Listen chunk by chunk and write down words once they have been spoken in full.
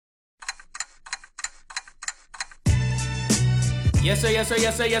Yes, sir, yes, sir,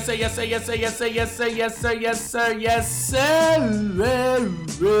 yes, sir, yes, sir, yes, sir, yes, sir, yes, sir, yes, sir, yes, sir, yes, sir, yes, sir.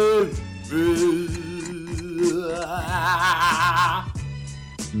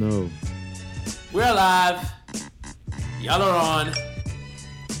 No. We're live. Y'all are on.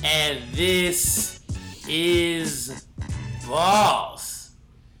 And this is Balls.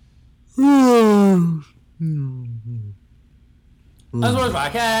 That's Sports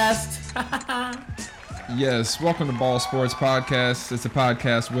Podcast. Yes, welcome to Ball Sports Podcast. It's a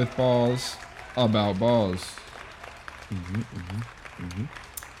podcast with balls, about balls.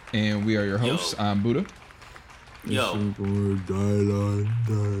 And we are your hosts. Yo. I'm Buddha. Yo.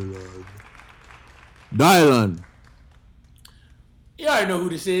 Dylan. You already know who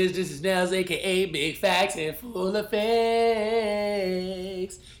this is. This is Nels, a.k.a. Big Facts and Full of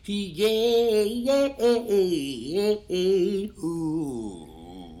Fakes.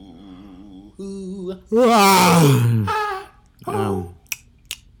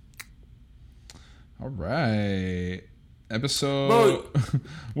 All right. Episode... Bro,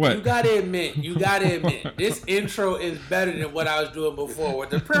 what? You gotta admit, this intro is better than what I was doing before with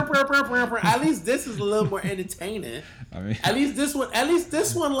the At least this is a little more entertaining. I mean... At least this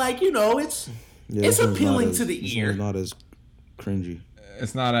one, like, you know, it's appealing to the ear. It's not as cringy.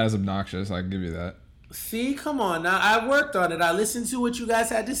 It's not as obnoxious, I can give you that. See, come on now. I worked on it. I listened to what you guys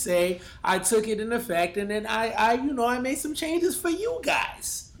had to say. I took it in effect, and then I made some changes for you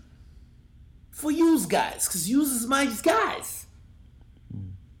guys. For yous guys, because yous is my guys.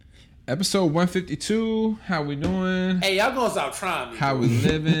 Episode 152. How we doing? Hey, y'all gonna stop trying me. How we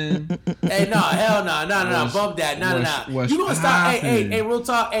living? Hey, no, hell no, bump that, no. You gonna stop? Hey, real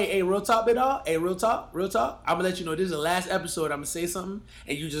talk. Hey, real talk, bit all. Hey, real talk. I'm gonna let you know this is the last episode. I'm gonna say something,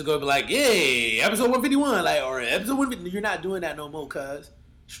 and you just gonna be like, "Hey, episode 151," like, or episode 150. You're not doing that no more, cuz.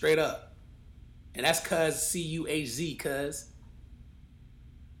 Straight up, and that's cuz CUHZ, cuz.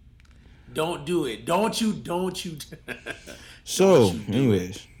 Don't do it. Don't you. So,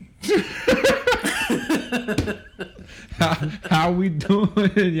 anyways. How we doing,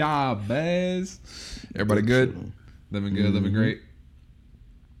 y'all, Baz? Everybody good? Living good, living great.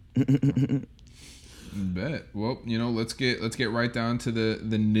 Bet. Well, you know, let's get right down to the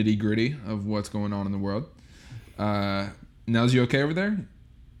nitty gritty of what's going on in the world. Nels, you okay over there?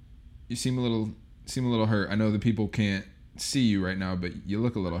 You seem a little hurt. I know the people can't see you right now, but you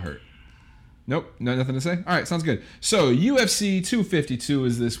look a little hurt. Nope, nothing to say? All right, sounds good. So, UFC 252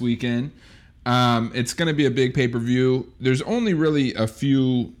 is this weekend. It's going to be a big pay-per-view. There's only really a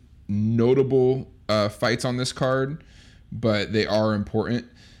few notable fights on this card, but they are important.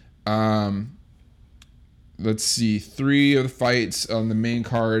 Let's see. 3 of the fights on the main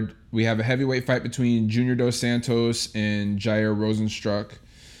card. We have a heavyweight fight between Junior Dos Santos and Jair Rosenstruck.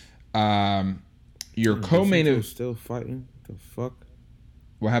 Your co-main event... Still fighting? The fuck?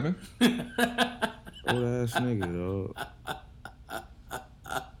 What happened? Old ass nigga, dog.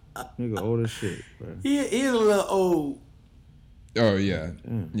 Nigga old as shit, bro. He is a little old. Oh yeah,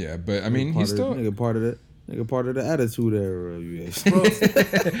 yeah. But I mean, he's still part of the Attitude Era. He's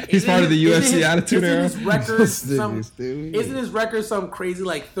part of the UFC Attitude Era. Isn't his record some crazy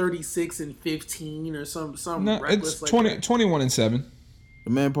like 36-15 or some no, reckless? It's like 21-7. The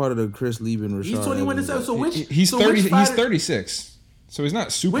man part of the Chris Lieben. He's 21-7. So he's 30. He's 36. So he's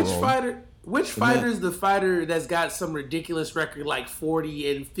not super old. Which fighter is the fighter that's got some ridiculous record like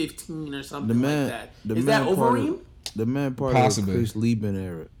 40-15 or something like that? Is that Overeem? The man part Possibly. of the Chris Lieben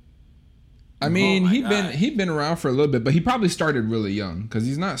era. I mean, he'd been around for a little bit, but he probably started really young because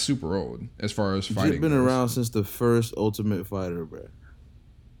he's not super old as far as fighting. He's been around since the first Ultimate Fighter, bro.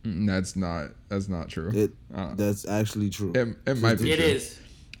 That's not true. That's actually true. It might be. It true. is.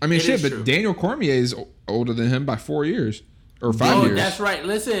 I mean, it but true. Daniel Cormier is older than him by 4 years. Or 5 years. That's right.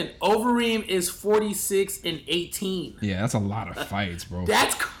 Listen, Overeem is 46-18. Yeah, that's a lot of fights, bro.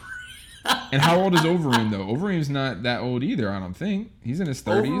 That's crazy. And how old is Overeem though? Overeem's not that old either. I don't think he's in his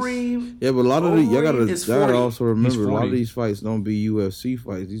 30s. Overeem. Yeah, but a lot of y'all gotta also remember a lot of 40. these fights don't be UFC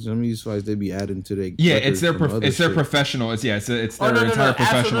fights. Some of these fights they be adding to their it's their professional. It's their entire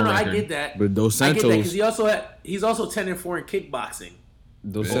professional record. I get that. But Dos Santos, I get that because he's also 10-4 in kickboxing.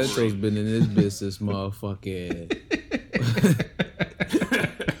 Dos Santos been in this business, motherfucking.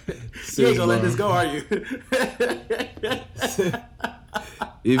 You ain't gonna let this go, are you?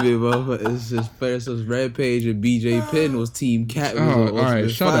 Even it's just versus Rampage and BJ Penn was Team Cat. Oh, all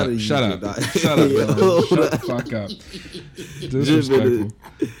right, shut up, shut the fuck up. Disrespectful.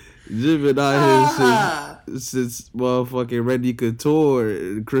 Jim been out here since motherfucking Randy Couture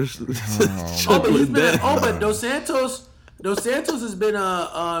and Chris. But Dos Santos Dos Santos has been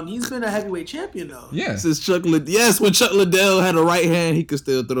he's been a heavyweight champion though. Yeah. Since when Chuck Liddell had a right hand, he could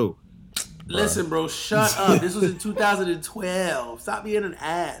still throw. Listen, bro, shut up. This was in 2012. Stop being an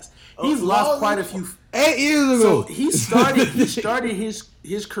ass. He's lost quite a few. 8 years ago. So he started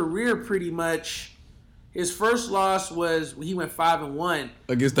his career pretty much. His first loss was he went 5-1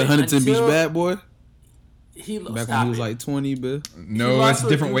 against the Huntington Beach Bad Boy. He back when he was like 20, but no, it's a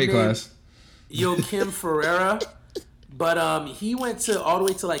different weight class. Joaquim Ferreira, but he went all the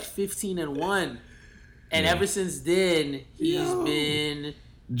way to like 15-1, and ever since then he's been.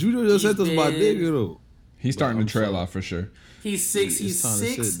 Julio Dos Santos my nigga though. He's starting to trail off for sure. He's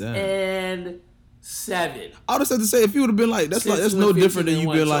 6-7. I would have said to say if you would have been like that's no different than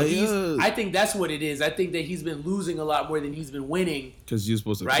you been like. I think that's what it is. I think that he's been losing a lot more than he's been winning. Because you're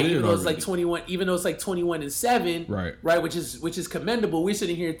supposed to right, clear even though it it's like 21, even though it's like 21-7, right, which is commendable. We're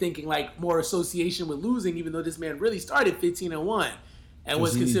sitting here thinking like more association with losing, even though this man really started 15-1 and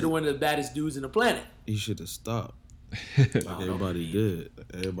was considered one of the baddest dudes in the planet. He should have stopped. Like everybody did.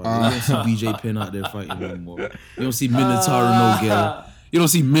 Everybody. You don't see BJ Penn out there fighting anymore. You don't see Minotauro Nogueira. You don't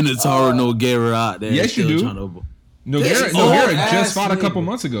see Minotauro Nogueira out there. Yes, you do. Nogueira just fought a couple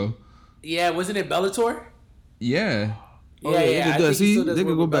months ago. Yeah, wasn't it Bellator? Yeah. Yeah. They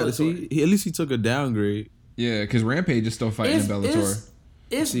could go back to see. At least he took a downgrade. Yeah, because Rampage is still fighting in Bellator.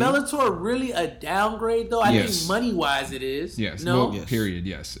 Is Bellator really a downgrade though? I think money wise it is. Yes. No. Yes. Period.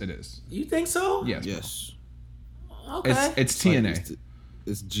 Yes, it is. You think so? Yes. Okay. It's TNA.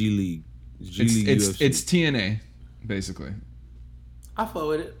 It's G League. It's TNA, basically. I fuck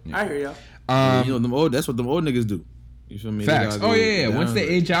with it. Yeah. I hear y'all. That's what them old niggas do. You feel me? Facts. Oh yeah. Once they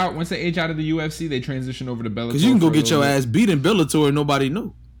age out of the UFC, they transition over to Bellator. Because you can go get your ass beat in Bellator and nobody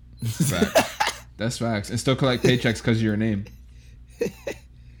know. Facts. That's facts. And still collect paychecks because of your name.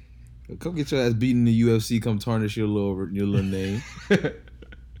 Come get your ass beat in the UFC. Come tarnish your little name.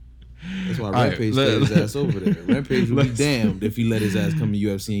 That's why Rampage stayed his ass over there. Rampage would be damned if he let his ass come to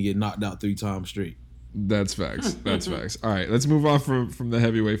UFC and get knocked out 3 times straight. That's facts. That's facts. All right, let's move on from the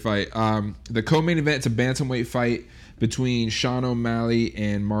heavyweight fight. The co-main event, it's a bantamweight fight between Sean O'Malley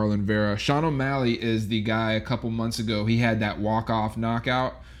and Marlon Vera. Sean O'Malley is the guy a couple months ago. He had that walk-off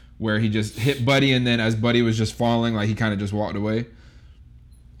knockout where he just hit Buddy, and then as Buddy was just falling, like he kind of just walked away.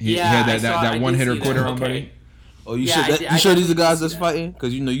 He had that one-hitter quitter on Buddy. Oh, you sure these are guys that's fighting?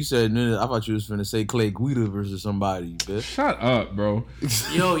 Because you said I thought you was finna say Clay Guida versus somebody, bitch. Shut up, bro.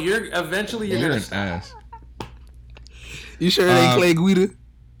 Yo, you're gonna an ass. You sure it ain't Clay Guida?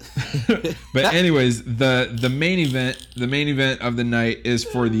 But anyways, the main event of the night is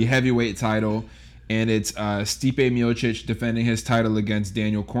for the heavyweight title, and it's Stipe Miocic defending his title against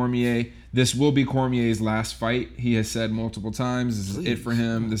Daniel Cormier. This will be Cormier's last fight. He has said multiple times this is it for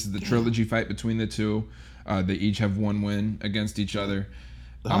him. This is the trilogy fight between the two. They each have one win against each other.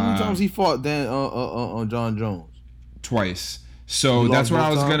 How many times he fought on John Jones? Twice. So that's what I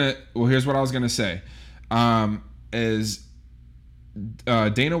was gonna. Well, here's what I was gonna say. Dana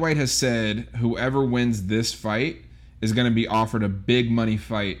White has said whoever wins this fight is gonna be offered a big money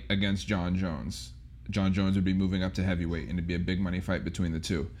fight against John Jones. John Jones would be moving up to heavyweight, and it'd be a big money fight between the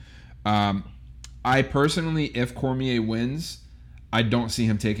two. I personally, if Cormier wins, I don't see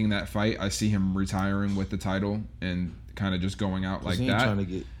him taking that fight. I see him retiring with the title and kind of just going out like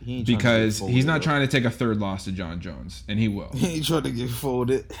that. Because he's not trying to take a third loss to John Jones, and he will. He ain't trying to get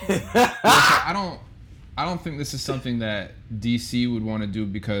folded. I don't think this is something that DC would want to do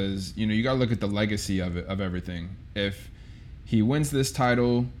because you got to look at the legacy of everything. If he wins this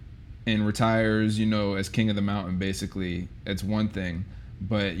title and retires, as King of the Mountain, basically, it's one thing.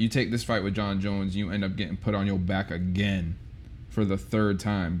 But you take this fight with John Jones, you end up getting put on your back again for the third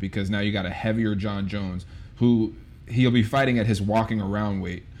time because now you got a heavier John Jones who he'll be fighting at his walking around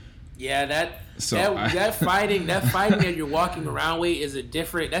weight. Yeah, that fighting at your walking around weight is a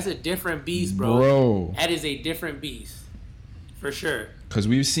different beast, bro. That is a different beast. For sure. Because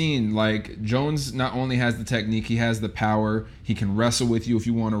we've seen, Jones not only has the technique, he has the power. He can wrestle with you if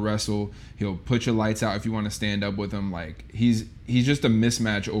you want to wrestle. He'll put your lights out if you want to stand up with him. He's just a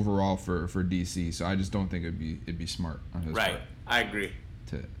mismatch overall for DC. So I just don't think it'd be smart on his part. Right. I agree.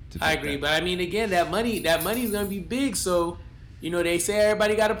 I agree. But I mean, again, that money is going to be big. So, they say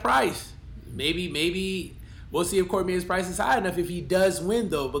everybody got a price. Maybe we'll see if Cormier's price is high enough if he does win,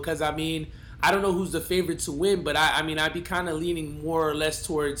 though. Because, I don't know who's the favorite to win, but I'd be kind of leaning more or less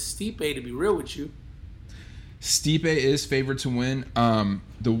towards Stipe, to be real with you. Stipe is favored to win.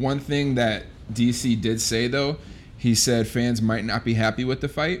 The one thing that DC did say, though, he said fans might not be happy with the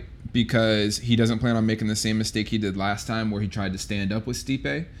fight because he doesn't plan on making the same mistake he did last time where he tried to stand up with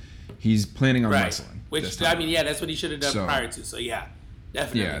Stipe. He's planning on wrestling. Which I mean, yeah, that's what he should have done prior to. So yeah,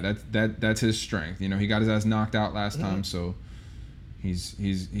 definitely. Yeah, that's his strength. You know, he got his ass knocked out last time, so he's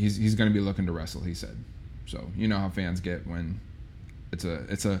going to be looking to wrestle. He said. So you know how fans get when it's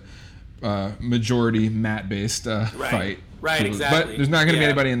a majority mat based fight. Right, exactly. But there's not going to be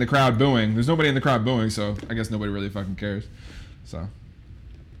anybody in the crowd booing. There's nobody in the crowd booing, so I guess nobody really fucking cares. So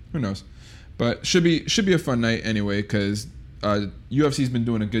who knows? But should be a fun night anyway, because UFC's been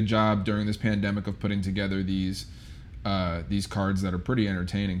doing a good job during this pandemic of putting together these cards that are pretty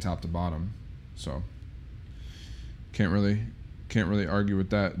entertaining top to bottom. So can't really argue with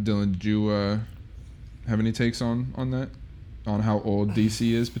that. Dylan, did you have any takes on that? On how old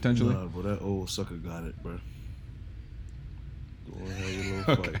DC is potentially? Nah, bro, that old sucker got it, bro. Go ahead, your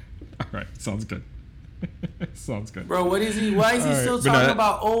little fight. All right, sounds good. Sounds good. Bro, what is he? Why is he still talking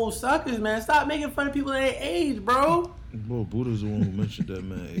about old suckers, man? Stop making fun of people at their age, bro. Bro, Buddha's the one who mentioned that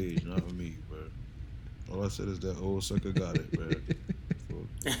man age, not me, bro. All I said is that old sucker got it, bro.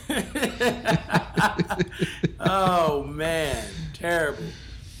 Oh man, terrible.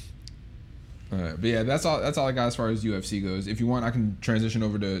 All right, but yeah, that's all I got as far as UFC goes. If you want, I can transition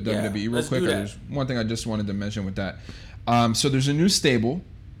over to WWE real quick. There's one thing I just wanted to mention with that. So there's a new stable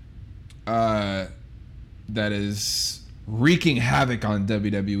that is wreaking havoc on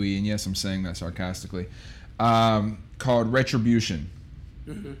WWE, and yes, I'm saying that sarcastically, called Retribution.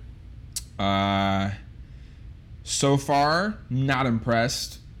 Mm-hmm. So far, not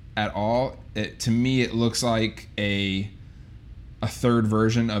impressed at all. To me, it looks like a third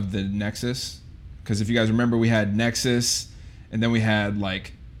version of the Nexus. Because if you guys remember, we had Nexus, and then we had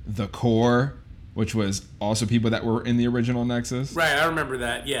like the Core, which was also people that were in the original Nexus. Right, I remember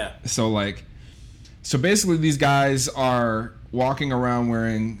that. Yeah. So basically, these guys are walking around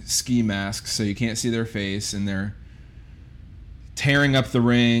wearing ski masks, so you can't see their face, and they're tearing up the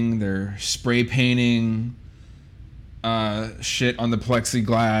ring. They're spray painting shit on the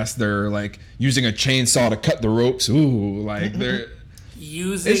plexiglass. They're like using a chainsaw to cut the ropes. Ooh, like they're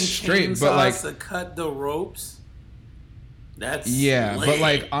using chainsaws to cut the ropes. That's lit. But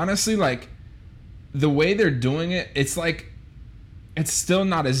like honestly, like the way they're doing it, it's like it's still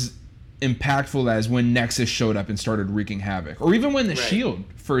not as impactful as when Nexus showed up and started wreaking havoc, or even when the Shield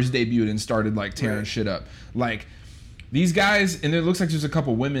first debuted and started like tearing shit up. Like these guys, and it looks like there's a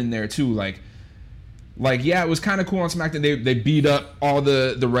couple women there too. Like yeah, it was kind of cool on SmackDown. They beat up all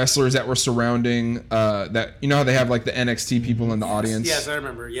the wrestlers that were surrounding that. You know how they have like the NXT people in the audience? Yes, I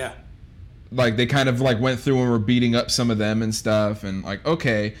remember. Yeah. Like they kind of like went through and were beating up some of them and stuff, and like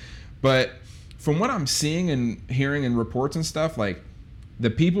okay, but from what I'm seeing and hearing in reports and stuff, like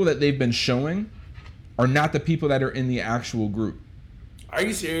the people that they've been showing are not the people that are in the actual group. Are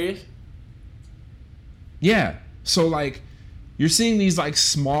you serious? Yeah. So like you're seeing these like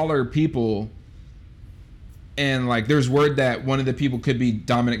smaller people. And like, there's word that one of the people could be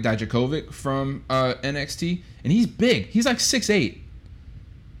Dominik Dijakovic from NXT, and he's big. He's like 6'8".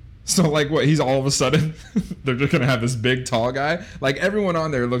 So like, what? He's all of a sudden they're just gonna have this big, tall guy. Like everyone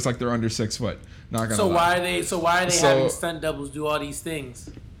on there looks like they're under 6 foot. Not gonna. Why are they having stunt doubles do all these things?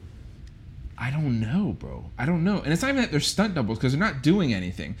 I don't know, bro. I don't know. And it's not even that they're stunt doubles because they're not doing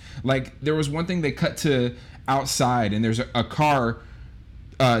anything. Like there was one thing they cut to outside, and there's a car.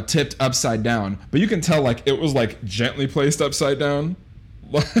 Tipped upside down, but you can tell like it was like gently placed upside down,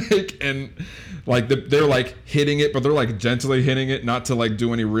 like and like they're like hitting it, but they're like gently hitting it, not to like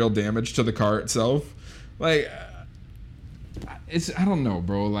do any real damage to the car itself. Like I don't know,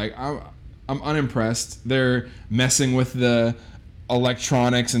 bro. Like I'm unimpressed. They're messing with the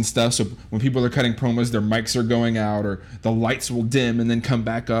electronics and stuff, so when people are cutting promos, their mics are going out, or the lights will dim and then come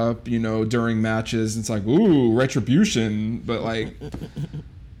back up, you know, during matches. It's like, ooh, Retribution, but like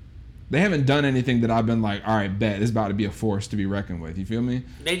they haven't done anything that I've been like, all right, bet this is about to be a force to be reckoned with. You feel me?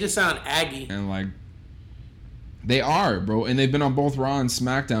 They just sound aggy. And like they are, bro, and they've been on both Raw and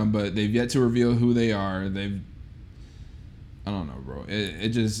SmackDown, but they've yet to reveal who they are. I don't know, bro.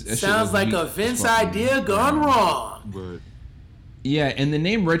 It sounds like a Vince idea gone wrong. But yeah, and the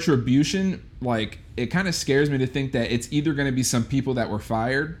name Retribution, like, it kind of scares me to think that it's either going to be some people that were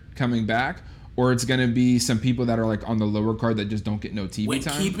fired coming back, or it's going to be some people that are, like, on the lower card that just don't get no TV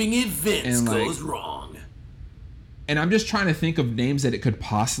time. When keeping it Vince goes wrong. And I'm just trying to think of names that it could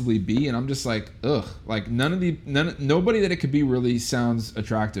possibly be, and I'm just like, ugh. Like, nobody that it could be really sounds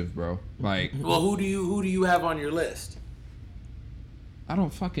attractive, bro. Like, well, who do you have on your list? I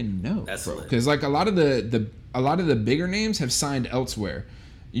don't fucking know, that's bro. Because like a lot of the bigger names have signed elsewhere.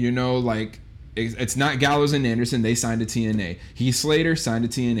 You know, like It's not Gallows and Anderson. They signed to TNA. Heath Slater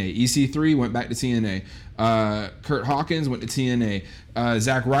signed to TNA. EC3 went back to TNA. Kurt Hawkins went to TNA.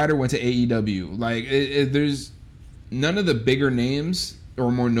 Zack Ryder went to AEW. Like, there's none of the bigger names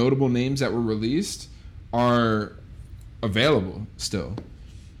or more notable names that were released are available still.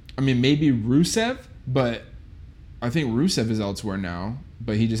 I mean, maybe Rusev, but I think Rusev is elsewhere now,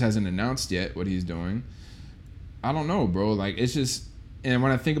 but he just hasn't announced yet what he's doing. I don't know, bro. Like, it's just... And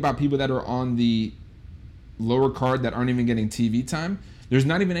when I think about people that are on the lower card that aren't even getting TV time, there's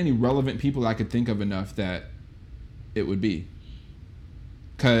not even any relevant people I could think of enough that it would be.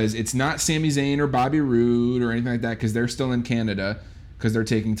 Because it's not Sami Zayn or Bobby Roode or anything like that, because they're still in Canada because they're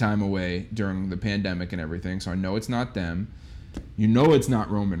taking time away during the pandemic and everything. So I know it's not them. You know it's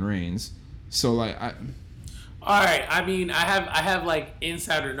not Roman Reigns. So, like... All right. I mean, I have like,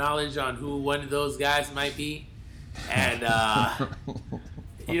 insider knowledge on who one of those guys might be. And,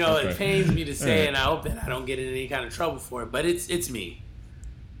 you know, it pains me to say, and I hope that I don't get in any kind of trouble for it, but it's me.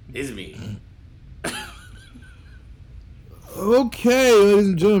 It's me. Okay, ladies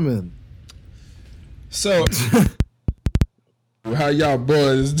and gentlemen. So, how y'all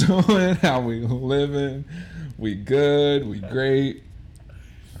boys doing? How we living? We good? We great?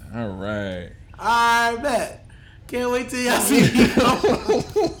 All right. I bet. Can't wait till y'all see me come.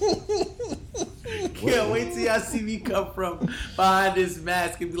 Can't wait till y'all see me come from behind this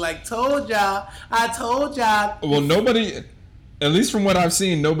mask and be like, I told y'all. Well, nobody, at least from what I've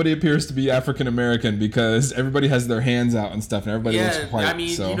seen, nobody appears to be African American because everybody has their hands out and stuff, and everybody looks white. I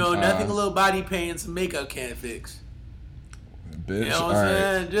mean, so, nothing a little body pain and some makeup can't fix. Bitch, you know what I'm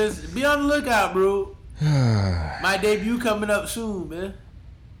saying? Just be on the lookout, bro. My debut coming up soon, man.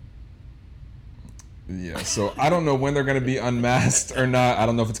 Yeah, so I don't know when they're going to be unmasked or not. I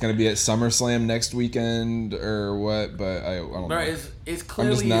don't know if it's going to be at SummerSlam next weekend or what, but I don't know. It's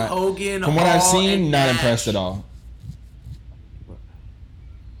clearly Hogan. From what I've seen, not impressed at all.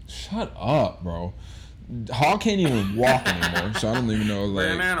 Shut up, bro. Hall can't even walk anymore, so I don't even know,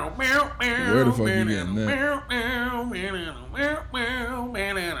 like, where the fuck you getting that?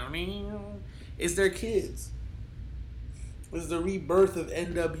 It's their kids. It's the rebirth of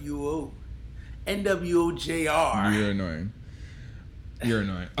NWO. NWOJR. You're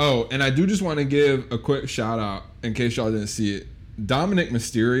annoying. Oh, and I do just want to give a quick shout out in case y'all didn't see it. Dominic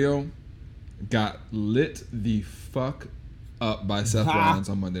Mysterio got lit the fuck up by Seth Rollins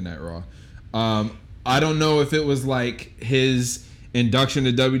on Monday Night Raw. I don't know if it was like his induction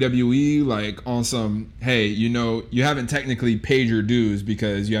to WWE, like on some, hey, you know, you haven't technically paid your dues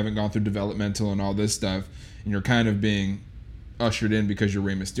because you haven't gone through developmental and all this stuff, and you're kind of being ushered in because you're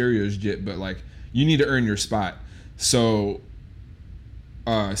Rey Mysterio's jit, but like, you need to earn your spot. So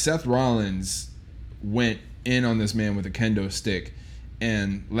Seth Rollins went in on this man with a kendo stick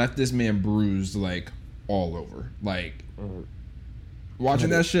and left this man bruised like all over. Like,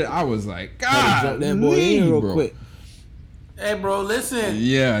 watching that shit, I was like, God, that boy in real quick. Hey, bro, listen.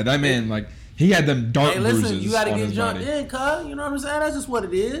 Yeah, that man, like, he had them dark bruises. Hey, listen, you gotta get jumped in, cuz. You know what I'm saying? That's just what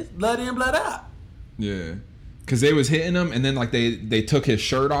it is. Blood in, blood out. Yeah. Because they was hitting him, and then like they took his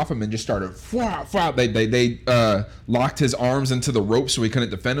shirt off him and just started they locked his arms into the rope so he couldn't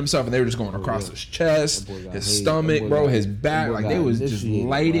defend himself, and they were just going across his chest, his stomach, bro, his back, like they was just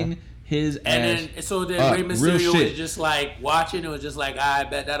lighting his ass. And then so then Rey Mysterio was just like watching. It was just like, I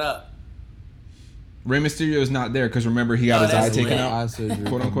bet that up. Rey Mysterio is not there because remember he got his eye taken out,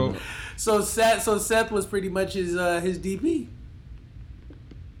 quote unquote. So Seth was pretty much his DP.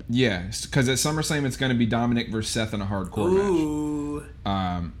 Yeah, because at SummerSlam it's going to be Dominic versus Seth in a hardcore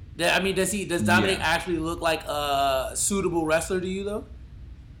match. I mean, does Dominic actually look like a suitable wrestler to you though?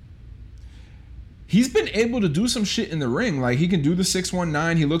 He's been able to do some shit in the ring. Like, he can do the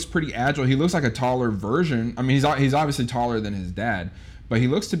 619. He looks pretty agile. He looks like a taller version. I mean, he's obviously taller than his dad, but he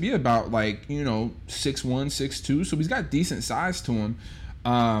looks to be about like, you know, 6'1", 6'2", so he's got decent size to him.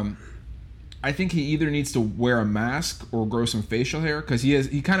 I think he either needs to wear a mask or grow some facial hair because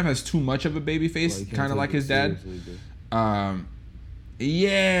he kind of has too much of a baby face, kind of like his dad. Yeah,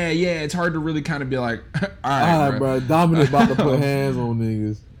 it's hard to really kind of be like, all right, bro. Dominic about to put hands on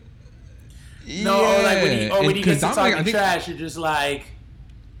niggas. No, like when he gets to talking trash, you're just like,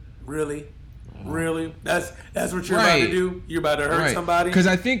 really? That's what you're about to do? You're about to hurt somebody? Because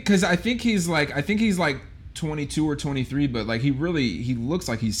I think he's like 22 or 23, but like he looks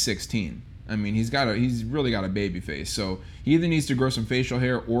like he's 16. I mean, he's really got a baby face. So he either needs to grow some facial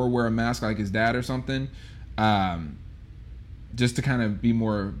hair or wear a mask like his dad or something. just to kind of be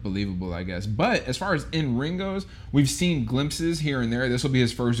more believable, I guess. But as far as in-ring goes, we've seen glimpses here and there. This will be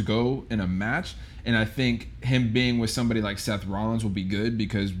his first go in a match, and I think him being with somebody like Seth Rollins will be good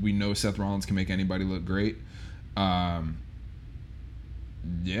because we know Seth Rollins can make anybody look great.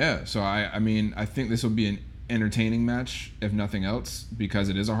 Yeah, so I mean, I think this will be an entertaining match, if nothing else, because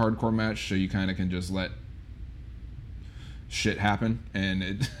it is a hardcore match, so you kind of can just let shit happen, and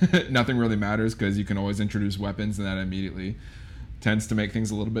it nothing really matters because you can always introduce weapons, and that immediately tends to make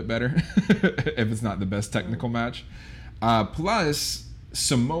things a little bit better if it's not the best technical match. Plus,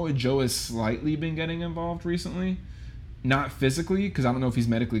 Samoa Joe has slightly been getting involved recently. Not physically, because I don't know if he's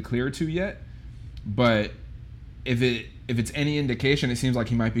medically cleared to yet, but if it's any indication, it seems like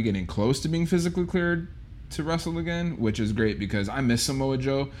he might be getting close to being physically cleared to wrestle again, which is great because I miss Samoa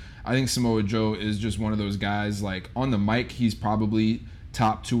Joe. I think Samoa Joe is just one of those guys, like, on the mic, he's probably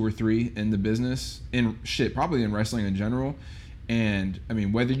top 2 or 3 in the business, probably in wrestling in general. And, I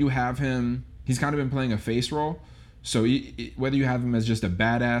mean, whether you have him, he's kind of been playing a face role, so whether you have him as just a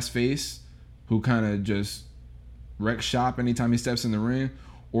badass face who kind of just wrecks shop anytime he steps in the ring,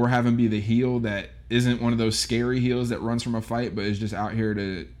 or have him be the heel that isn't one of those scary heels that runs from a fight but is just out here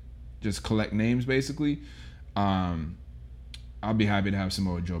to just collect names, basically. I'll be happy to have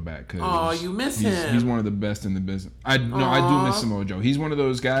Samoa Joe back. Cause you miss him. He's one of the best in the business. I do miss Samoa Joe. He's one of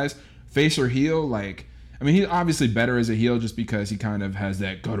those guys, face or heel. Like, I mean, he's obviously better as a heel just because he kind of has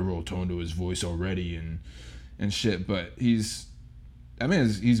that guttural tone to his voice already and shit. But he's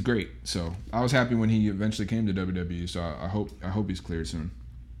great. So I was happy when he eventually came to WWE. So I hope he's cleared soon.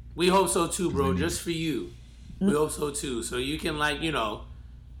 We hope so too, bro. Just for you, we hope so too. So you can, like, you know,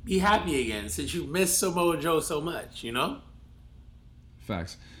 be happy again since you miss Samoa Joe so much, you know?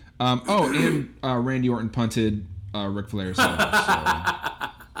 Facts. And Randy Orton punted Ric Flair's head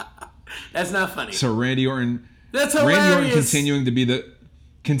off, so. That's not funny. So Randy Orton. That's hilarious. Randy Orton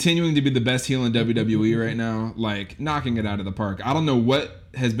continuing to be the best heel in WWE right now, like knocking it out of the park. I don't know what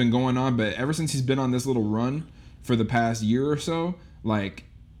has been going on, but ever since he's been on this little run for the past year or so, like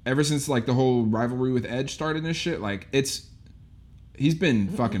ever since like the whole rivalry with Edge started and shit, like he's been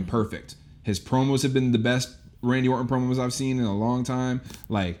fucking perfect. His promos have been the best Randy Orton promos I've seen in a long time.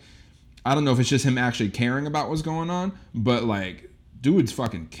 Like, I don't know if it's just him actually caring about what's going on, but like, dude's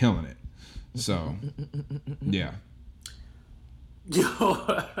fucking killing it. So, yeah. Yo,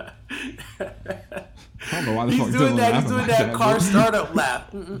 I don't know why the fuck he's doing that. He's doing that car dude. startup laugh.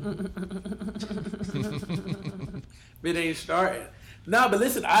 It ain't starting. No, but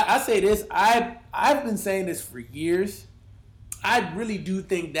listen, I say this. I've been saying this for years. I really do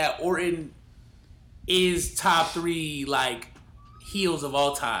think that Orton is top 3 like heels of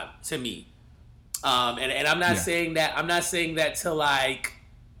all time to me. And I'm not saying that. I'm not saying that to like,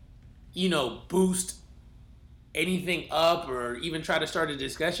 you know, boost anything up or even try to start a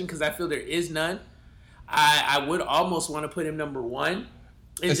discussion because I feel there is none. I would almost want to put him number 1.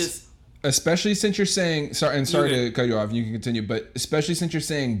 Especially since you're saying sorry to cut you off. You can continue, but especially since you're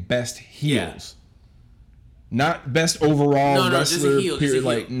saying best heels. Not best overall wrestler. Just a heel. Period.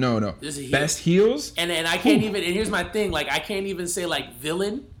 Like no. Best heels. And I can't even. And here's my thing. Like I can't even say like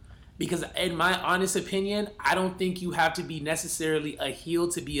villain, because in my honest opinion, I don't think you have to be necessarily a heel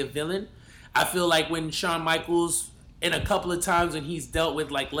to be a villain. I feel like when Shawn Michaels, in a couple of times when he's dealt with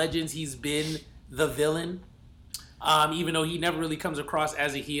like legends, he's been the villain, even though he never really comes across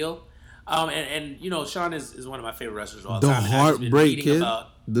as a heel. And you know, Shawn is one of my favorite wrestlers of all time. The heartbreak kid,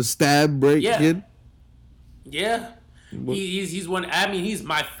 the stab break kid. Yeah, he's one. I mean, he's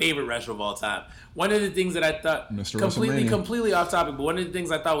my favorite wrestler of all time. One of the things that I thought completely off topic, but one of the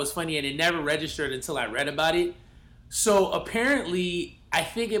things I thought was funny, and it never registered until I read about it. So apparently, I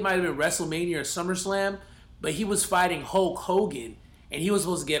think it might have been WrestleMania or SummerSlam, but he was fighting Hulk Hogan, and he was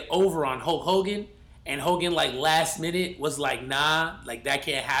supposed to get over on Hulk Hogan, and Hogan like last minute was like, nah, like that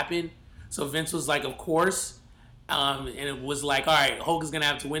can't happen. So Vince was like, of course, and it was like, all right, Hogan's gonna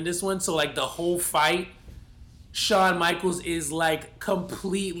have to win this one. So like the whole fight, Shawn Michaels is like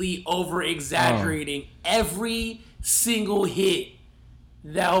completely over exaggerating every single hit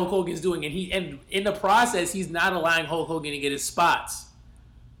that Hulk Hogan's doing, and in the process he's not allowing Hulk Hogan to get his spots.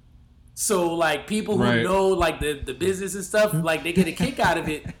 So like people who know like the business and stuff, like they get a kick out of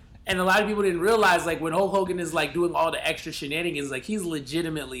it. And a lot of people didn't realize like when Hulk Hogan is like doing all the extra shenanigans, like he's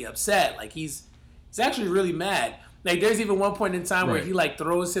legitimately upset. Like he's actually really mad. Like there's even one point in time where he like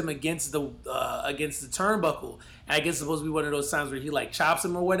throws him against the turnbuckle, and I guess it's supposed to be one of those times where he like chops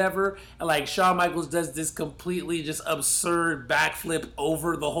him or whatever, and like Shawn Michaels does this completely just absurd backflip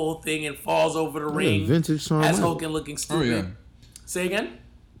over the whole thing and falls over the ring. Vintage Shawn as Hogan looking stupid. Oh, yeah. Say again.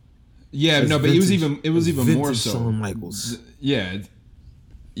 Yeah, no, but vintage, it was even more so. Shawn Michaels.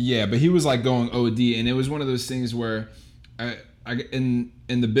 Yeah, but he was like going OD, and it was one of those things where, in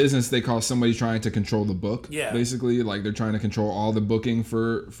the business they call somebody trying to control the book. Yeah. Basically, like they're trying to control all the booking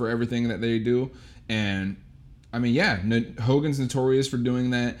for everything that they do, and I mean, yeah, Hogan's notorious for doing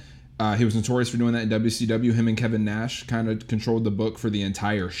that. He was notorious for doing that in WCW. Him and Kevin Nash kind of controlled the book for the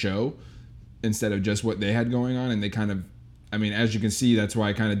entire show instead of just what they had going on, and they kind of, I mean, as you can see, that's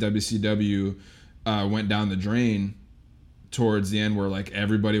why kind of WCW went down the drain towards the end, where like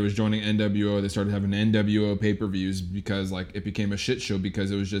everybody was joining NWO. They started having NWO pay-per-views because like it became a shit show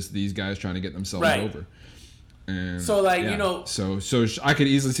because it was just these guys trying to get themselves over. And so like, you know, so I could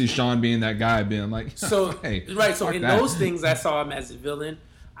easily see Shawn being that guy, being like, so hey, right. So in those things, I saw him as a villain.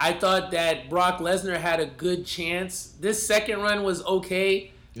 I thought that Brock Lesnar had a good chance. This second run was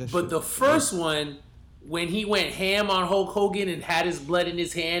okay, but the first one, when he went ham on Hulk Hogan and had his blood in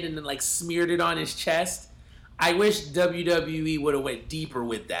his hand and then like smeared it on his chest, I wish WWE would have went deeper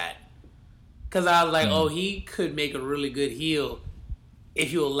with that. Because I was like, oh, he could make a really good heel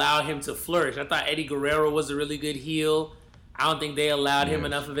if you allow him to flourish. I thought Eddie Guerrero was a really good heel. I don't think they allowed him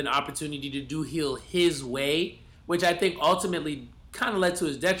enough of an opportunity to do heel his way, which I think ultimately kind of led to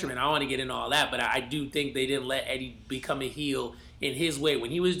his detriment. I don't want to get into all that, but I do think they didn't let Eddie become a heel in his way.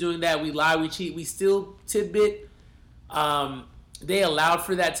 When he was doing that, we lie, we cheat, we steal tidbit. They allowed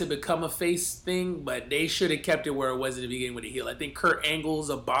for that to become a face thing, but they should have kept it where it was at the beginning with a heel. I think Kurt Angle's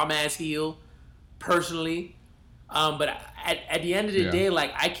a bomb-ass heel, personally. But at the end of the day,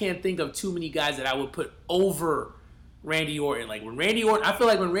 like, I can't think of too many guys that I would put over Randy Orton. Like, when Randy Orton, I feel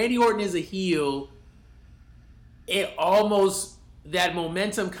like when Randy Orton is a heel, it almost, that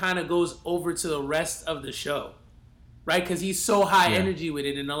momentum kind of goes over to the rest of the show, right? Because he's so high energy with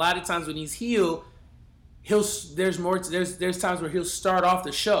it. And a lot of times when he's heel, there's times where he'll start off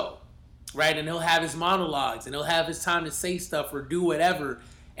the show, right? And he'll have his monologues and he'll have his time to say stuff or do whatever.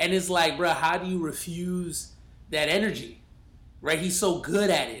 And it's like, bro, how do you refuse that energy, right? He's so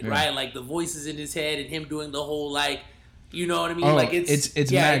good at it, right? Like the voices in his head and him doing the whole, like, you know what I mean? Oh, like it's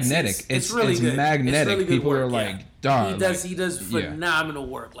magnetic. It's really good. Magnetic. It's really good. People work, are like, dog. He does phenomenal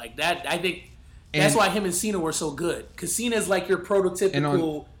work like that. I think that's why him and Cena were so good, because Cena's like your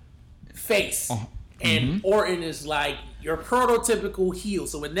prototypical face. And Orton is like your prototypical heel.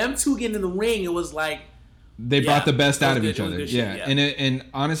 So when them two get in the ring, it was like they brought the best out of each other. Yeah. And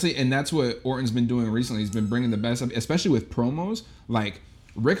honestly, and that's what Orton's been doing recently. He's been bringing the best up, especially with promos. Like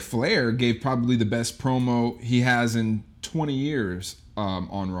Ric Flair gave probably the best promo he has in 20 years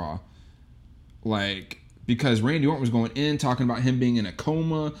on Raw. Like, because Randy Orton was going in talking about him being in a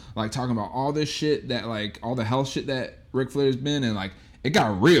coma, like talking about all this shit that, like, all the health shit that Ric Flair's been, and like it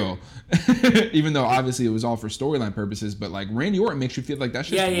got real, even though obviously it was all for storyline purposes. But like Randy Orton makes you feel like that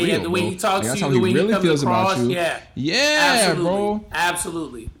shit's real. Yeah. The way he talks like, to you, the way he really feels about you. Yeah, bro.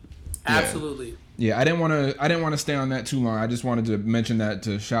 Absolutely. Yeah, I didn't want to stay on that too long. I just wanted to mention that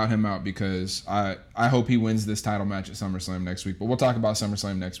to shout him out, because I hope he wins this title match at SummerSlam next week. But we'll talk about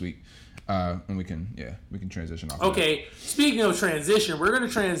SummerSlam next week, and we can transition off. Okay, speaking of transition, we're going to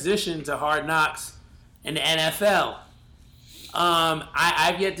transition to Hard Knocks and the NFL.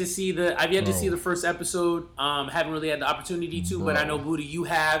 I've yet to see the first episode. Haven't really had the opportunity to, but I know, Buddha, you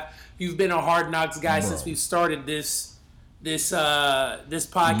have. You've been a Hard Knocks guy since we've started this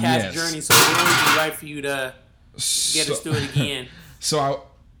podcast journey, so it would only be right for you to get us through it again. So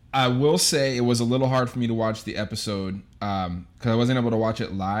I will say it was a little hard for me to watch the episode because I wasn't able to watch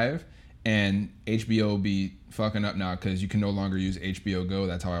it live, and HBO be fucking up now because you can no longer use HBO Go.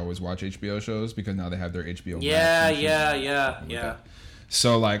 That's how I always watch HBO shows, because now they have their HBO Max. Yeah.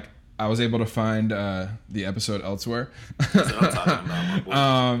 So like I was able to find the episode elsewhere. That's what I'm talking about,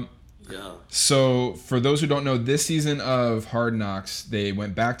 my boy. Yeah. So for those who don't know, this season of Hard Knocks, they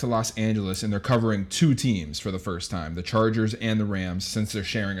went back to Los Angeles and they're covering two teams for the first time, the Chargers and the Rams, since they're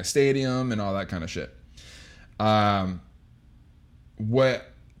sharing a stadium and all that kind of shit.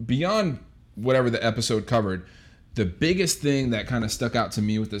 Beyond whatever the episode covered, the biggest thing that kind of stuck out to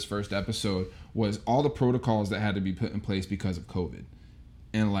me with this first episode was all the protocols that had to be put in place because of COVID.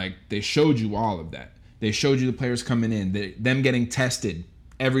 And like they showed you all of that. They showed you the players coming in, them getting tested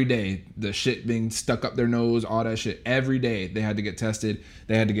every day, the shit being stuck up their nose, all that shit. Every day they had to get tested.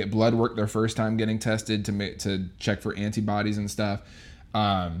 They had to get blood work their first time getting tested to check for antibodies and stuff.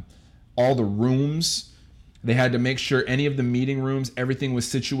 All the rooms, they had to make sure any of the meeting rooms, everything was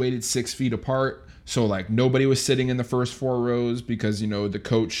situated 6 feet apart. So like nobody was sitting in the first 4 rows because, you know, the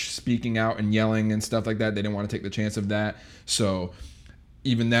coach speaking out and yelling and stuff like that. They didn't want to take the chance of that. So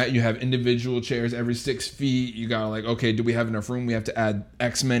even that, you have individual chairs every 6 feet. You gotta like, okay, do we have enough room? We have to add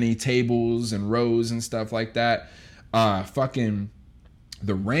X many tables and rows and stuff like that. Fucking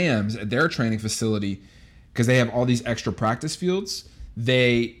the Rams at their training facility, because they have all these extra practice fields,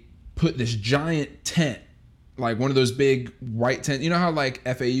 they put this giant tent, like one of those big white tents. You know how like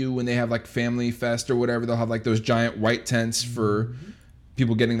FAU, when they have like Family Fest or whatever, they'll have like those giant white tents for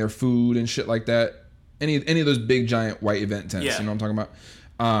people getting their food and shit like that. Any of those big giant white event tents, You know what I'm talking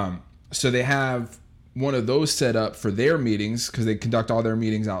about? So they have one of those set up for their meetings, because they conduct all their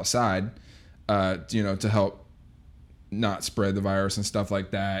meetings outside, to help not spread the virus and stuff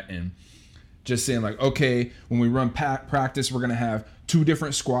like that. And just saying like, okay, when we run practice, we're going to have 2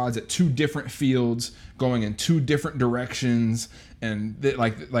 different squads at 2 different fields going in 2 different directions. And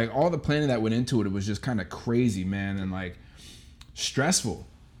like all the planning that went into it, it was just kind of crazy, man. And like stressful,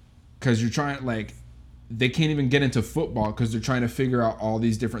 because you're trying, like, they can't even get into football because they're trying to figure out all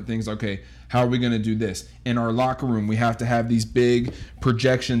these different things. Okay, how are we going to do this? In our locker room, we have to have these big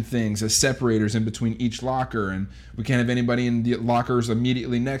projection things as separators in between each locker, and we can't have anybody in the lockers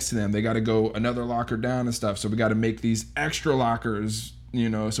immediately next to them. They got to go another locker down and stuff. So we got to make these extra lockers,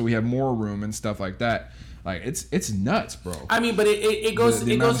 so we have more room and stuff like that. Like, it's nuts, bro. I mean, but it goes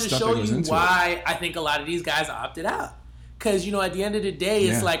to show you why I think a lot of these guys opted out. Because, at the end of the day,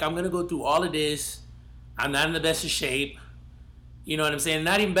 it's like, I'm going to go through all of this. I'm not in the best of shape. You know what I'm saying?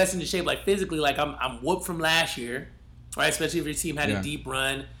 Not even best in the shape, like physically. Like I'm whooped from last year, right? Especially if your team had a deep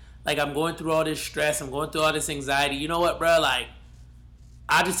run. Like I'm going through all this stress. I'm going through all this anxiety. You know what, bro? Like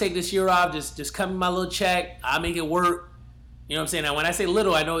I'll just take this year off. Just come in my little check. I'll make it work. You know what I'm saying? Now when I say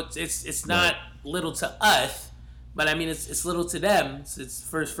little, I know it's not little to us, but I mean it's little to them. It's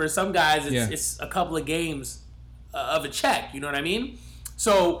for some guys, it's a couple of games of a check. You know what I mean?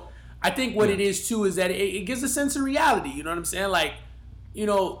 So I think what it is, too, is that it gives a sense of reality. You know what I'm saying? Like,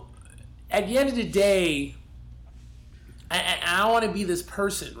 at the end of the day, I don't want to be this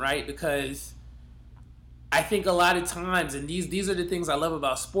person, right? Because I think a lot of times, and these are the things I love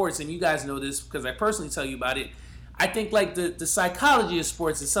about sports, and you guys know this because I personally tell you about it, I think, like, the psychology of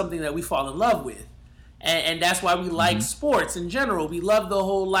sports is something that we fall in love with. And that's why we like sports in general. We love the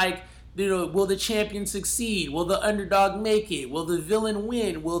whole, like, will the champion succeed? Will the underdog make it? Will the villain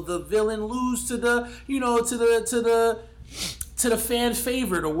win? Will the villain lose to the fan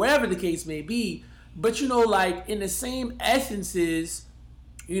favorite, or wherever the case may be? But like in the same essences,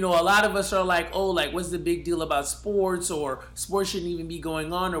 a lot of us are like, oh, like what's the big deal about sports, or sports shouldn't even be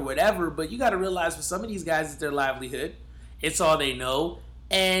going on, or whatever. But you got to realize for some of these guys, it's their livelihood. It's all they know,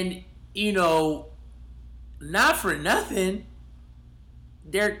 and not for nothing,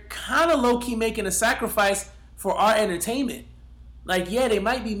 they're kind of low-key making a sacrifice for our entertainment. Like, yeah, they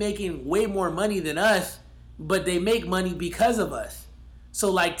might be making way more money than us, but they make money because of us.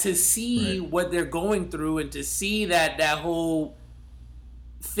 So, like, to see what they're going through and to see that whole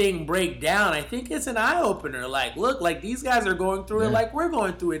thing break down, I think it's an eye-opener. Like, look, like, these guys are going through it like we're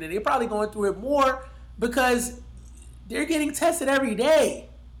going through it, and they're probably going through it more because they're getting tested every day.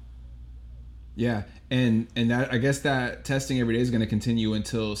 Yeah. And that, I guess that testing every day is going to continue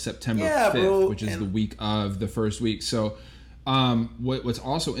until September 5th, which is the week of the first week. So what's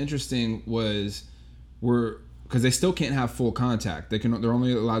also interesting was because they still can't have full contact. They're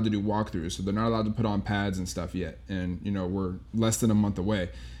only allowed to do walkthroughs, so they're not allowed to put on pads and stuff yet. And, we're less than a month away.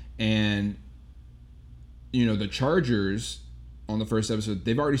 And, the Chargers on the first episode,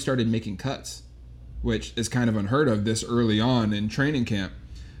 they've already started making cuts, which is kind of unheard of this early on in training camp.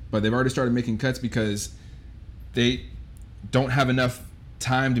 But they've already started making cuts because they don't have enough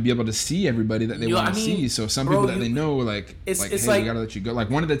time to be able to see everybody that they want to see. So some people that they know, like, hey, we gotta let you go. Like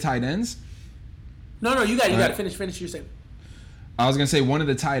one of the tight ends. No, you got to finish your statement. I was gonna say one of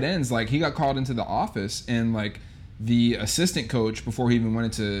the tight ends, like he got called into the office, and like the assistant coach, before he even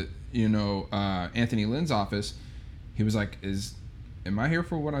went into Anthony Lynn's office, he was like, "Am I here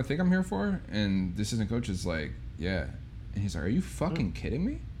for what I think I'm here for?" And the assistant coach is like, "Yeah," and he's like, "Are you fucking kidding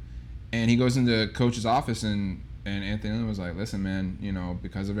me?" And he goes into coach's office, and Anthony was like, "Listen, man,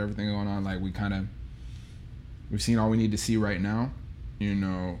 because of everything going on, like we've seen all we need to see right now,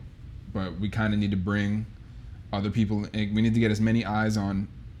 but we kind of need to bring other people. We need to get as many eyes on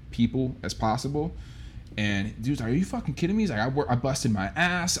people as possible." And dude's like, "Are you fucking kidding me?" He's like, "I busted my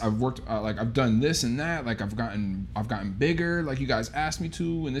ass. I've worked like I've done this and that. Like I've gotten bigger. Like you guys asked me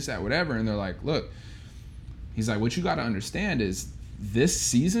to, and this, that, whatever." And they're like, "Look," he's like, "what you got to understand is, this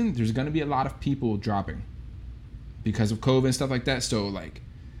season, there's going to be a lot of people dropping because of COVID and stuff like that. So, like,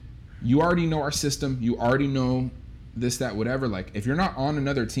 you already know our system. You already know this, that, whatever. Like, if you're not on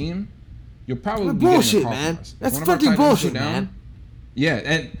another team, you'll probably be bullshit, man. That's fucking bullshit, man. Yeah,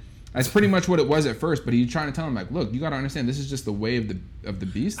 and that's pretty much what it was at first. But he's trying to tell him, like, look, you got to understand, this is just the way of the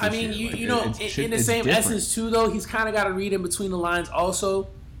beast. I mean, you know, in the same essence too, though, he's kind of got to read in between the lines. Also,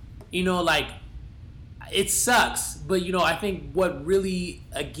 you know, like, it sucks, but you know, I think what really,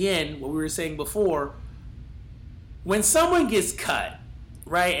 again, what we were saying before, when someone gets cut,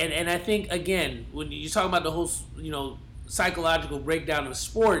 right, and I think again, when you talk about the whole, you know, psychological breakdown of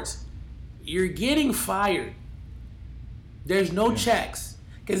sports, you're getting fired. There's no checks.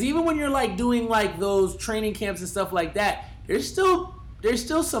 Because even when you're like doing like those training camps and stuff like that, there's still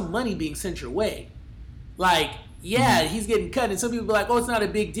some money being sent your way. Like, yeah, he's getting cut, and some people be like, oh, it's not a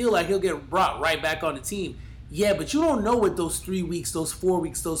big deal. Like, he'll get brought right back on the team. Yeah, but you don't know what those 3 weeks, those 4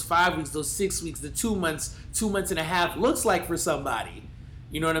 weeks, those 5 weeks, those 6 weeks, the 2 months and a half looks like for somebody.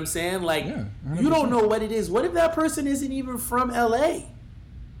 You know what I'm saying? Like, you don't know what it is. What if that person isn't even from LA?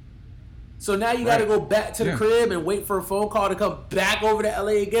 So now you got to go back to the crib and wait for a phone call to come back over to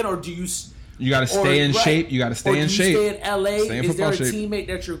LA again, or do you? You got to stay in shape. You got to stay in shape. Stay in LA. Is there a teammate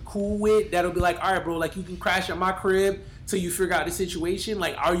that you're cool with that'll be like, all right, bro, like you can crash at my crib till you figure out the situation?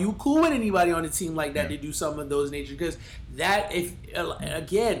 Like, are you cool with anybody on the team like that to do something of those nature? Because that, if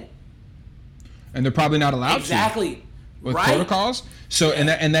again, and they're probably not allowed to with protocols. So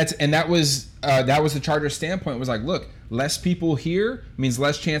and that was the Chargers' standpoint, was like, look, less people here means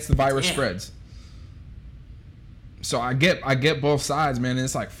less chance the virus spreads. So I get both sides, man, and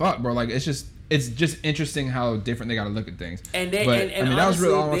it's like, fuck, bro, like it's just interesting how different they got to look at things. And I mean, honestly, that was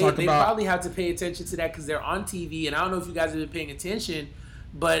really all I want to talk about. They probably have to pay attention to that because they're on TV, and I don't know if you guys have been paying attention,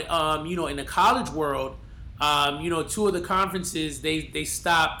 but you know, in the college world, you know, 2 of the conferences they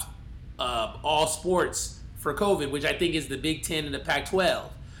stopped all sports for COVID, which I think is the Big Ten and the Pac-12.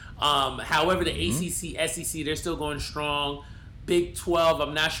 However, the ACC, SEC, they're still going strong. Big 12,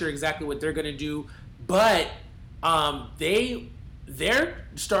 I'm not sure exactly what they're going to do, but they're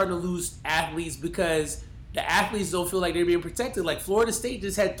starting to lose athletes because the athletes don't feel like they're being protected. Like Florida State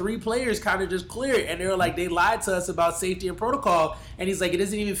just had 3 players kind of just cleared, and they were like, they lied to us about safety and protocol, and he's like, it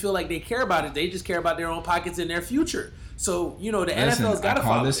doesn't even feel like they care about it. They just care about their own pockets and their future. So, you know, the NFL's got to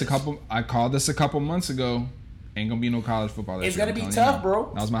follow this. I called this a couple months ago. Ain't gonna be no college football. It's gonna be tough,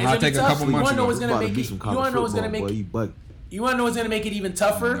 bro. That was my hot take a couple months ago. You wanna know what's gonna make it even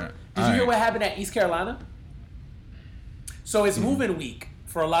tougher? Did you hear what happened at East Carolina? So it's move-in week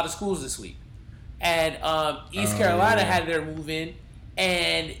for a lot of schools this week, and East Carolina had their move-in,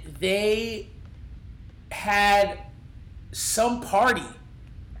 and they had some party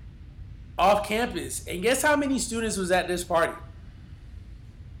off campus, and guess how many students was at this party?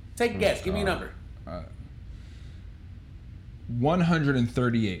 Take a guess. Give me a number.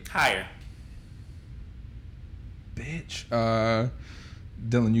 138. Higher. Bitch.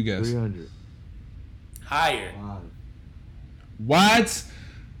 Dylan, you guess. 300. Higher. What?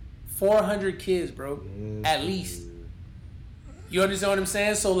 400 kids, bro. At least. You understand what I'm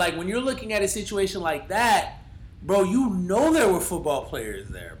saying? So, like, when you're looking at a situation like that, bro, you know there were football players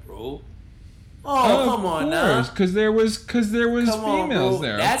there, bro. Oh, come on now. Because there was females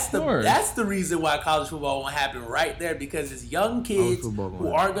there. That's the reason why college football won't happen right there, because it's young kids who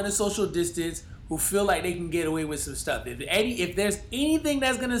aren't going to social distance, who feel like they can get away with some stuff. If there's anything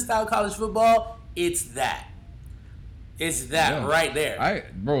that's going to stop college football, it's that. It's that right there.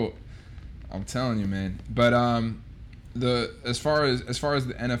 Bro, I'm telling you, man. But as far as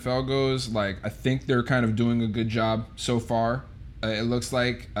the NFL goes, like, I think they're kind of doing a good job so far. It looks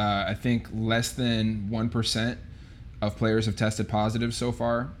like I think less than 1% of players have tested positive so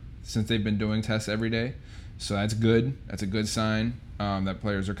far since they've been doing tests every day. So that's good. That's a good sign that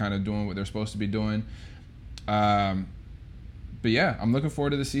players are kind of doing what they're supposed to be doing. But yeah, I'm looking forward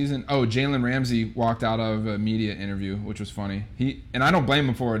to the season. Oh, Jalen Ramsey walked out of a media interview, which was funny. And I don't blame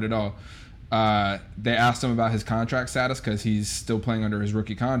him for it at all. They asked him about his contract status because he's still playing under his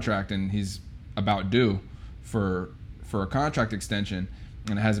rookie contract and he's about due for a contract extension,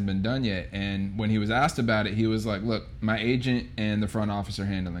 and it hasn't been done yet. And when he was asked about it, he was like, look, my agent and the front office are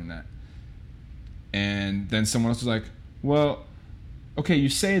handling that. And then someone else was like, well, okay, you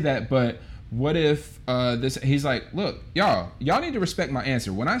say that, but what if this? He's like, look, y'all need to respect my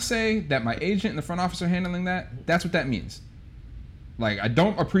answer. When I say that my agent and the front office are handling that, that's what that means. Like, I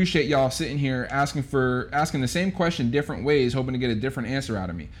don't appreciate y'all sitting here asking the same question different ways, hoping to get a different answer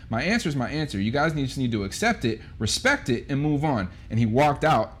out of me. My answer is my answer. You guys just need to accept it, respect it, and move on. And he walked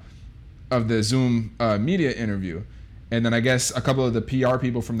out of the Zoom media interview. And then I guess a couple of the PR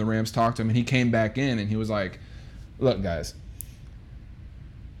people from the Rams talked to him, and he came back in, and he was like, look, guys,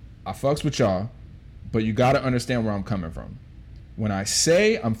 I fucks with y'all, but you got to understand where I'm coming from. When I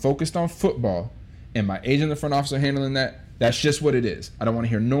say I'm focused on football and my agent and the front office are handling that, That's just what it is. I don't want to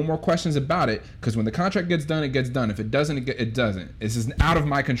hear no more questions about it, because when the contract gets done, it gets done. If it doesn't, it doesn't. This is out of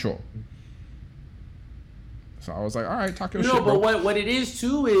my control. So I was like, all right, talk your shit, bro. But what it is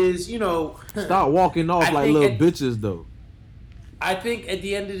too is, stop walking off like little bitches though. I think at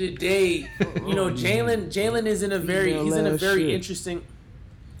the end of the day, Jalen is in a very interesting.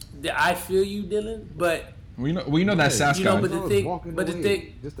 I feel you, Dylan, but we know that Sass guy. But the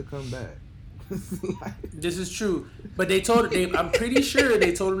thing just to come back. This is true, but I'm pretty sure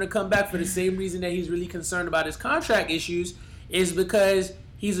they told him to come back for the same reason that he's really concerned about his contract issues, is because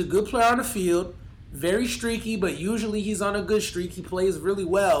he's a good player on the field. Very streaky, but usually he's on a good streak. He plays really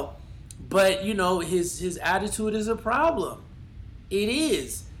well. But, his attitude is a problem. It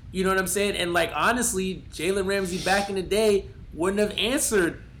is. You know what I'm saying? And, honestly, Jalen Ramsey back in the day wouldn't have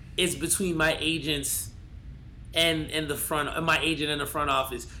answered, it's between my agents and my agent in the front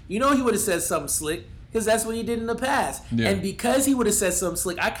office. He would have said something slick, because that's what he did in the past. Yeah. And because he would have said something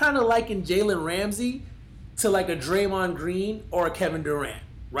slick, I kind of liken Jalen Ramsey to, a Draymond Green or a Kevin Durant,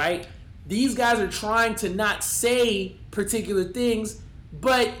 right? These guys are trying to not say particular things,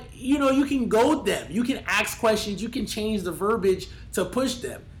 but, you can goad them. You can ask questions. You can change the verbiage to push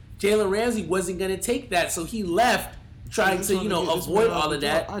them. Jalen Ramsey wasn't going to take that, so he left trying to, avoid all of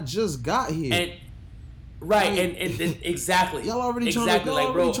that. I just got here. And exactly. Y'all already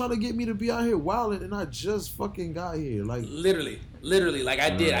trying to get me to be out here wilding, and I just fucking got here. Literally,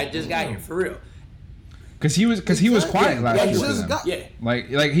 I just got here, for real. Because he was quiet last year.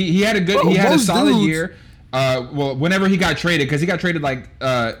 He had a solid year. Whenever he got traded, because he got traded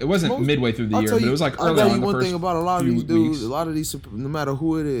it wasn't midway through the year, but it was early on. I'll tell you one thing about a lot of these dudes, a lot of these, no matter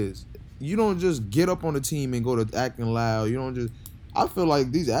who it is, you don't just get up on the team and go to acting loud. You don't just. I feel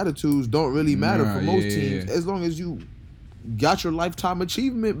like these attitudes don't really matter for most teams, as long as you got your lifetime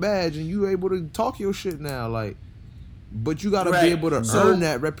achievement badge and you able to talk your shit now, But you got to be able to earn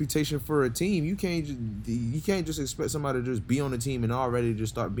that reputation for a team. You can't just expect somebody to just be on the team and already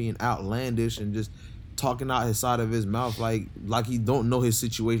just start being outlandish and just talking out his side of his mouth like he don't know his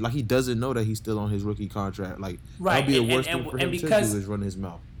situation, like he doesn't know that he's still on his rookie contract. That'd be a worse thing for him to do is run his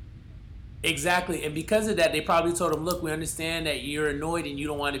mouth. Exactly, and because of that, they probably told him, "Look, we understand that you're annoyed and you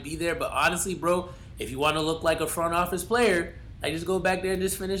don't want to be there, but honestly, bro, if you want to look like a front office player, just go back there and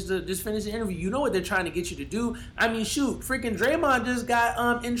just finish the interview. You know what they're trying to get you to do. I mean, shoot, freaking Draymond just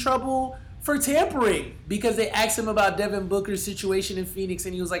got in trouble for tampering because they asked him about Devin Booker's situation in Phoenix,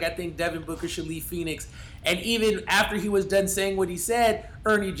 and he was like, I think Devin Booker should leave Phoenix. And even after he was done saying what he said,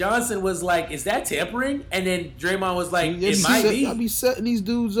 Ernie Johnson was like, is that tampering? And then Draymond was like, it might be. Y'all be setting these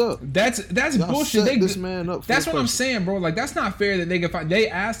dudes up. That's bullshit. Set this man up. That's what I'm saying, bro. That's not fair that they can find. They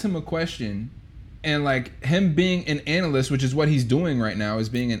asked him a question, and him being an analyst, which is what he's doing right now, is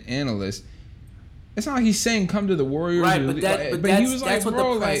being an analyst. It's not like he's saying come to the Warriors. Right, but that's what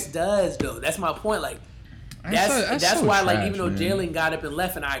the press does, though. That's my point. That's why, even though Jalen got up and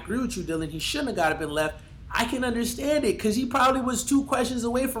left, and I agree with you, Dylan, he shouldn't have got up and left. I can understand it because he probably was 2 questions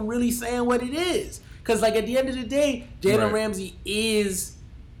away from really saying what it is. Because, at the end of the day, Jalen Ramsey is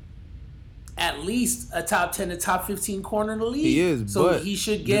at least a top 10 to top 15 corner in the league. He is, so he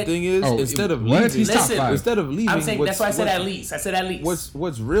should get. The thing is, instead of leaving, I'm saying that's why I said at least. I said at least.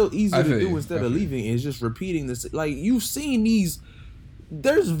 What's real easy to do instead of leaving is just repeating this. You've seen these.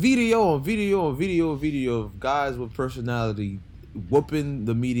 There's video of guys with personality whooping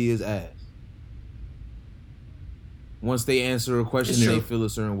the media's ass. Once they answer a question and they feel a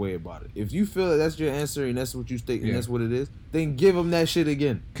certain way about it. If you feel that that's your answer and that's what you think and that's what it is, then give them that shit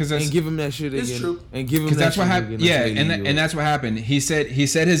again. And give them that shit again. It's true. And give them that shit again. Yeah, and that's what happened. He said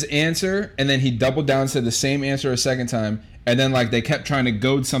his answer, and then he doubled down to the same answer a second time, and then they kept trying to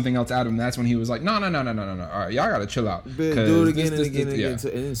goad something else out of him. That's when he was like, no. All right, y'all gotta chill out. Do it again and again and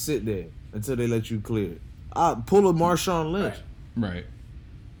then sit there until they let you clear it. Pull a Marshawn Lynch. Right.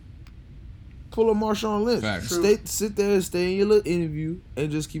 Pull a Marshawn Lynch. Sit there and stay in your little interview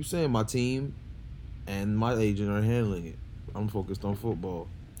and just keep saying my team and my agent are handling it. I'm focused on football.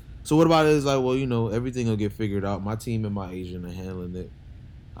 So what about it is everything will get figured out. My team and my agent are handling it.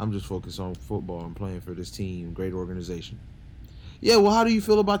 I'm just focused on football and playing for this team. Great organization. Yeah, well, how do you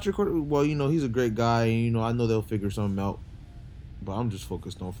feel about your quarterback? Well, he's a great guy and, I know they'll figure something out. But I'm just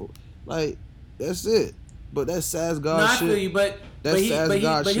focused on football. That's it. But that Sass God shit. I feel you, but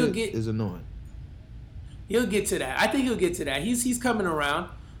is annoying. He'll get to that. I think he'll get to that. He's coming around.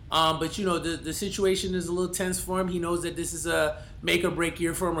 But the situation is a little tense for him. He knows that this is a make or break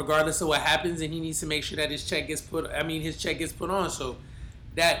year for him, regardless of what happens, and he needs to make sure that his check gets put on. So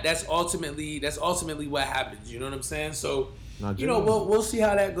that's ultimately what happens. You know what I'm saying? So we'll see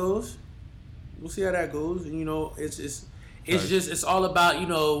how that goes. And It's all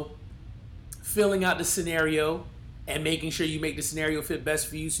about, filling out the scenario and making sure you make the scenario fit best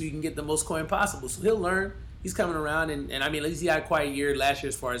for you so you can get the most coin possible. So he'll learn. He's coming around, and I mean, at least he had a quiet year last year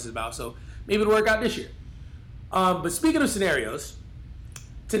as far as it's about. So maybe it'll work out this year. But speaking of scenarios,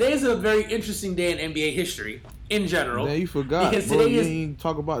 today's a very interesting day in NBA history in general. Man, you forgot. Because today you ain't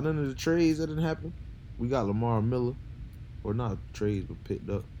talk about none of the trades that didn't happen. We got Lamar Miller, or not trades, but picked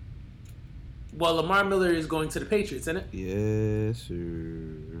up. Well, Lamar Miller is going to the Patriots, isn't it? Yes,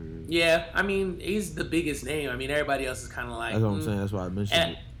 sir. Yeah, I mean, he's the biggest name. I mean, everybody else is kind of like. That's what I'm saying. That's why I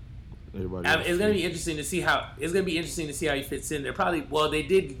mentioned it. It's gonna be interesting to see how he fits in there. They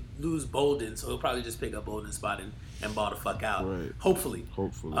did lose Bolden, so he'll probably just pick up Bolden's spot and ball the fuck out. Right. Hopefully.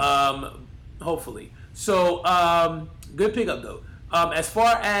 So, good pickup though. As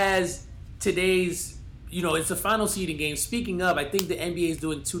far as today's, it's a final seeding game. Speaking of, I think the NBA is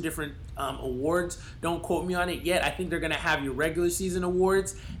doing two different awards. Don't quote me on it yet. I think they're gonna have your regular season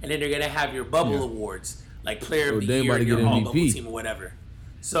awards, and then they're gonna have your bubble awards, like Player of the Year, and your all bubble team or whatever.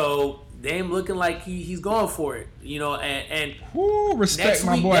 So Dame looking like he's going for it, and respect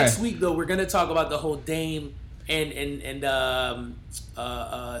my boy. Next week though, we're gonna talk about the whole Dame and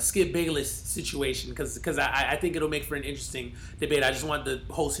Skip Bayless situation because I think it'll make for an interesting debate. I just want the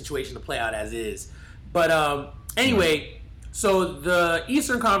whole situation to play out as is. But anyway, so the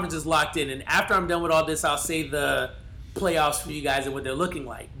Eastern Conference is locked in, and after I'm done with all this, I'll say the playoffs for you guys and what they're looking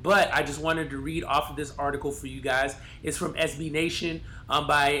like. But I just wanted to read off of this article for you guys. It's from SB Nation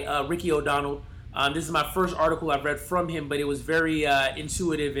by Ricky O'Donnell. This is my first article I've read from him, but it was very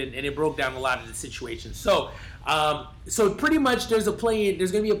intuitive and it broke down a lot of the situation. So pretty much there's going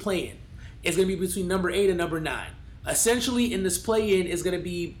to be a play-in. It's going to be between number 8 and number 9. Essentially, in this play-in is going to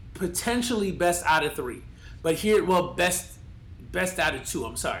be potentially best out of 3. But here, best out of 2,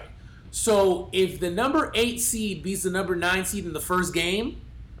 I'm sorry. So if the number 8 seed beats the number 9 seed in the first game,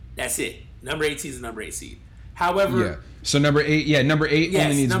 that's it. Number 8 seed is the number 8 seed. However, so number 8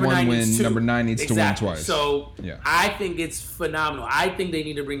 only needs one win. Number 9 needs to win twice. So I think it's phenomenal. I think they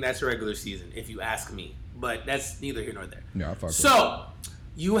need to bring that to regular season, if you ask me. But that's neither here nor there. Yeah, I fuck so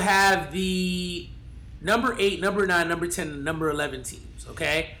you have the number 8, number 9, number 10, and number 11 teams.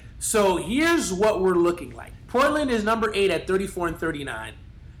 Okay, so here's what we're looking like. Portland is number 8 at 34-39.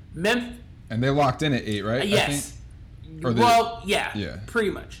 And they're locked in at 8, right? Yes. Yeah, pretty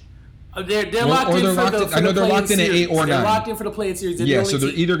much. They're locked in for the I know they're locked in at 8 or 9. They're locked in for the play-in series. So they're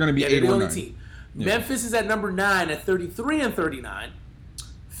either going to be 8 or 9. Team. Yeah. Memphis is at number 9 at 33-39.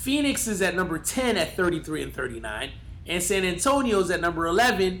 Phoenix is at number 10 at 33-39. And San Antonio's at number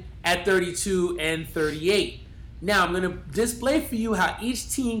 11 at 32-38. Now, I'm going to display for you how each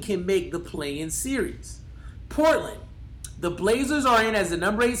team can make the play-in series. Portland. The Blazers are in as the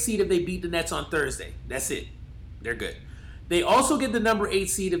number 8 seed if they beat the Nets on Thursday. That's it. They're good. They also get the number 8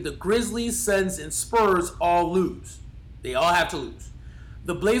 seed if the Grizzlies, Suns, and Spurs all lose. They all have to lose.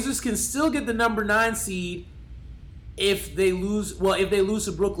 The Blazers can still get the number 9 seed if they lose. Well, if they lose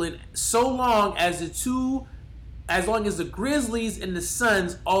to Brooklyn, so long as the Grizzlies and the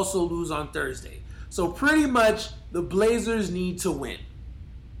Suns also lose on Thursday. So pretty much the Blazers need to win.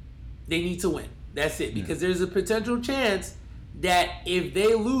 They need to win. That's it. Because there's a potential chance that if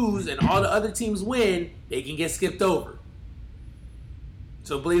they lose and all the other teams win, they can get skipped over.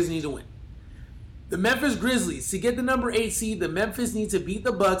 So Blazers need to win. The Memphis Grizzlies, to get the number 8 seed, the Memphis need to beat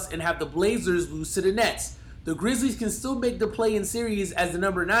the Bucks and have the Blazers lose to the Nets. The Grizzlies can still make the play-in series as the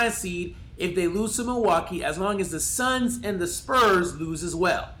number 9 seed if they lose to Milwaukee, as long as the Suns and the Spurs lose as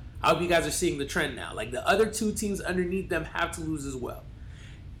well. I hope you guys are seeing the trend now. Like, the other 2 teams underneath them have to lose as well.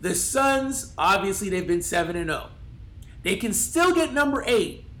 The Suns, obviously, they've been 7-0. They can still get number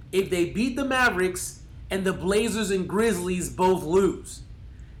 8 if they beat the Mavericks and the Blazers and Grizzlies both lose.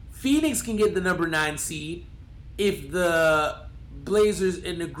 Phoenix can get the number 9 seed if the Blazers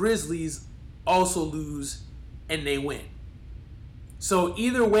and the Grizzlies also lose and they win. So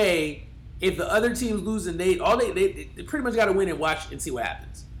either way, if the other teams lose and they pretty much got to win and watch and see what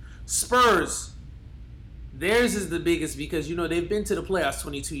happens. Spurs, theirs is the biggest because, they've been to the playoffs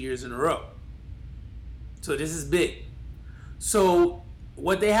 22 years in a row. So this is big. So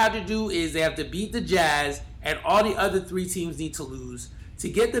what they have to do is they have to beat the Jazz, and all the other 3 teams need to lose. To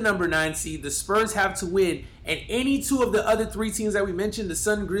get the number 9 seed, the Spurs have to win, and any 2 of the other 3 teams that we mentioned, the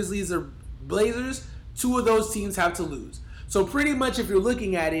Suns, Grizzlies, or Blazers, 2 of those teams have to lose. So pretty much if you're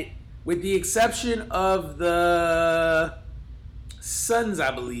looking at it, with the exception of the Suns,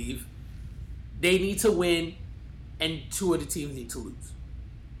 I believe, they need to win, and 2 of the teams need to lose.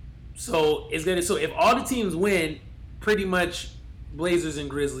 So if all the teams win, pretty much Blazers and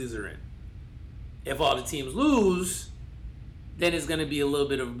Grizzlies are in. If all the teams lose, then it's going to be a little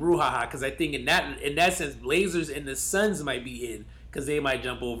bit of brouhaha because I think in that sense, Blazers and the Suns might be in because they might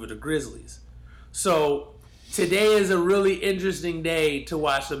jump over the Grizzlies. So today is a really interesting day to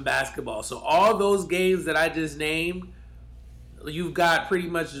watch some basketball. So all those games that I just named, you've got pretty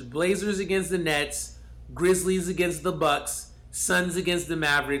much Blazers against the Nets, Grizzlies against the Bucks, Suns against the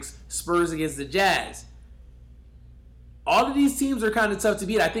Mavericks, Spurs against the Jazz. All of these teams are kind of tough to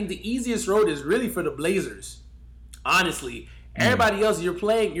beat. I think the easiest road is really for the Blazers. Honestly, everybody else you're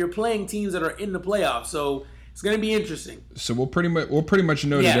playing teams that are in the playoffs, so it's going to be interesting. So we'll pretty much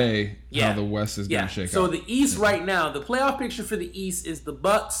know today how the West is going to shake out. So the East right now, the playoff picture for the East is the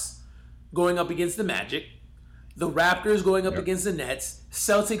Bucks going up against the Magic, the Raptors going up against the Nets,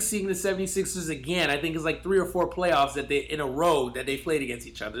 Celtics seeing the 76ers again. I think it's like 3 or 4 playoffs that they in a row that they played against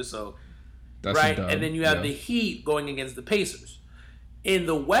each other. So that's right, and then you have the Heat going against the Pacers. In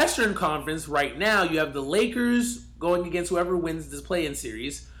the Western Conference right now, you have the Lakers going against whoever wins this play-in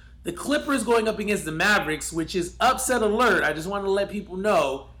series. The Clippers going up against the Mavericks, which is upset alert. I just want to let people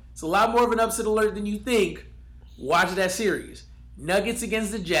know it's a lot more of an upset alert than you think. Watch that series. Nuggets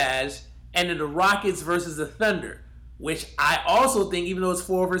against the Jazz, and then the Rockets versus the Thunder, which I also think, even though it's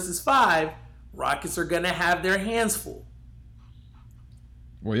 4 versus 5, Rockets are going to have their hands full.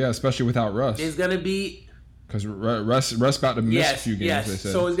 Well, yeah, especially without Russ. It's going to be... Because Russ about to miss a few games, they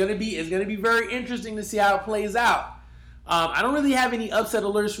said. So it's gonna be very interesting to see how it plays out. I don't really have any upset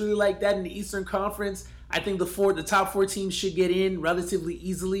alerts really like that in the Eastern Conference. I think the top 4 teams should get in relatively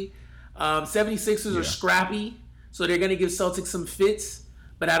easily. 76ers are scrappy, so they're gonna give Celtics some fits.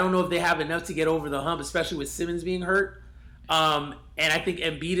 But I don't know if they have enough to get over the hump, especially with Simmons being hurt. And I think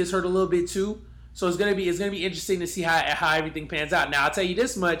Embiid is hurt a little bit too. So it's gonna be interesting to see how everything pans out. Now I'll tell you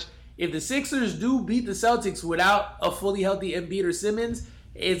this much. If the Sixers do beat the Celtics without a fully healthy Embiid or Simmons,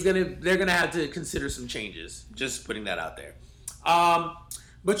 they're gonna have to consider some changes. Just putting that out there.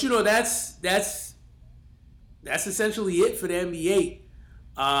 But that's essentially it for the NBA.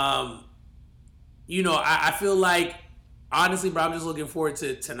 I feel like honestly, bro, I'm just looking forward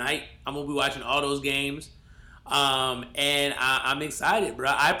to tonight. I'm gonna be watching all those games. And I'm excited,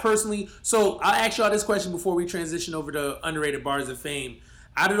 bro. So I'll ask y'all this question before we transition over to underrated bars of fame.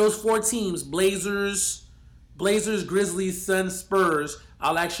 Out of those 4 teams, Blazers, Grizzlies, Suns, Spurs,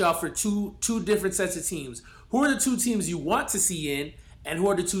 I'll ask y'all for two different sets of teams. Who are the 2 teams you want to see in, and who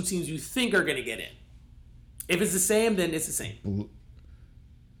are the 2 teams you think are going to get in? If it's the same, then it's the same.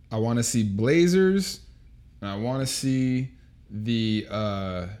 I want to see Blazers, and I want to see the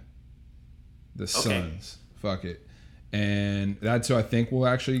Suns. Fuck it. And that's who I think will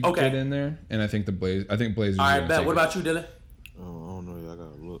actually get in there. And I think Blazers. All right, bet. What about you, Dylan? I don't know. I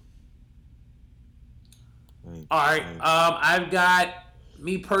gotta look. All right. I've got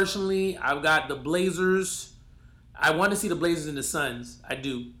the Blazers. I want to see the Blazers and the Suns. I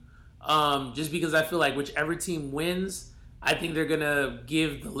do. Just because I feel like whichever team wins, I think they're gonna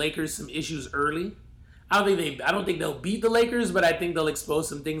give the Lakers some issues early. I don't think they'll beat the Lakers, but I think they'll expose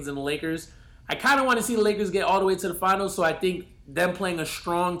some things in the Lakers. I kind of want to see the Lakers get all the way to the finals, so I think them playing a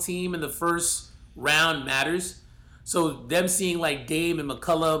strong team in the first round matters. So them seeing like Dame and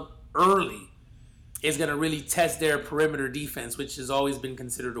McCullough early is going to really test their perimeter defense, which has always been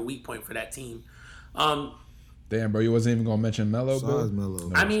considered a weak point for that team. Damn, bro, you wasn't even going to mention Melo, bro? Melo.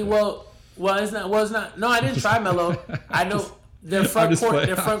 No, I mean, well, it's not. No, I didn't try Melo. I know their front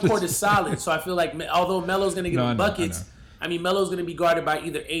court is solid, so I feel like although Melo's going to get buckets, I mean, Melo's going to be guarded by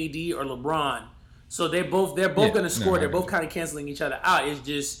either AD or LeBron. So they're both going to score. They're both kind of canceling each other out. It's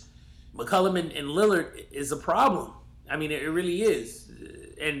just McCollum and Lillard is a problem. I mean, it really is.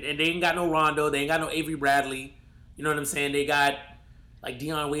 And they ain't got no Rondo. They ain't got no Avery Bradley. You know what I'm saying? They got like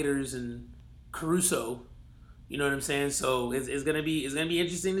Dion Waiters and Caruso. You know what I'm saying? So it's gonna be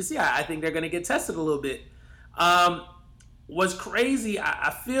interesting to see. I think they're gonna get tested a little bit. What's crazy?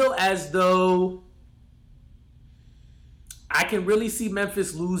 I feel as though I can really see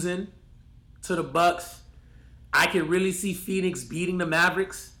Memphis losing to the Bucks. I can really see Phoenix beating the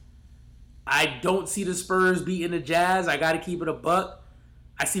Mavericks. I don't see the Spurs beating the Jazz. I got to keep it a buck.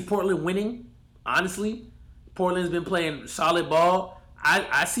 I see Portland winning, honestly. Portland's been playing solid ball.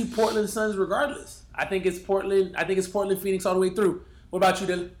 I see Portland Suns regardless. I think it's Portland, Phoenix all the way through. What about you,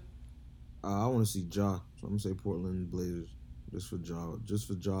 Dylan? I want to see Ja. So I'm going to say Portland Blazers. Just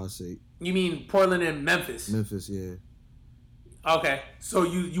for Ja's sake. You mean Portland and Memphis? Memphis, yeah. Okay. So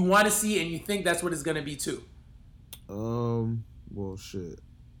you want to see and you think that's what it's going to be too? Well, shit.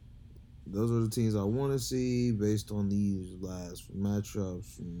 Those are the teams I want to see based on these last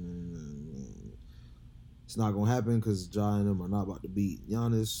matchups. It's not going to happen because Ja and them are not about to beat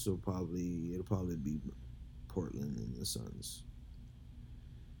Giannis. So it'll probably be Portland and the Suns.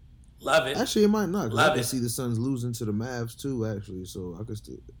 Love it. Actually, it might not. I can see the Suns losing to the Mavs too. Actually, so I could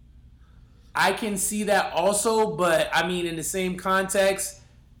still. I can see that also, but I mean, in the same context,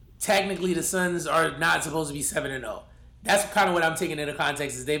 technically the Suns are not supposed to be 7-0. That's kind of what I'm taking into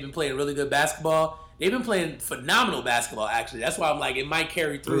context. Is they've been playing really good basketball. They've been playing phenomenal basketball. Actually, that's why I'm like, it might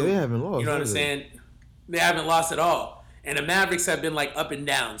carry through. They haven't lost. You know what I'm saying? They haven't lost at all, and the Mavericks have been like up and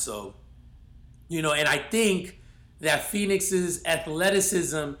down. So, and I think that Phoenix's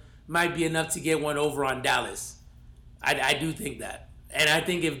athleticism might be enough to get one over on Dallas. I do think that. And I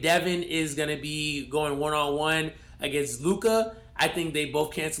think if Devin is going to be going one-on-one against Luka, I think they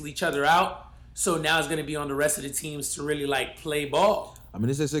both cancel each other out. So now it's going to be on the rest of the teams to really, play ball. I mean,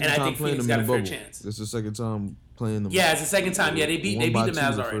 it's the second time playing them in the bubble. It's the second time playing them. Yeah, it's the second time. Yeah, they beat the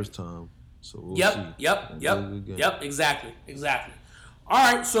Mavs already. First time. So we'll see. Yep. Exactly.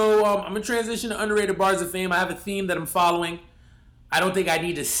 All right, so I'm going to transition to underrated bars of fame. I have a theme that I'm following. I don't think I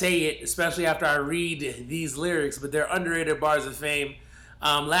need to say it, especially after I read these lyrics, but they're underrated bars of fame.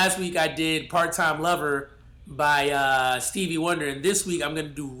 Last week I did Part-Time Lover by Stevie Wonder, and this week I'm going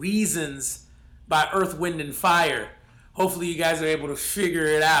to do Reasons by Earth, Wind, and Fire. Hopefully you guys are able to figure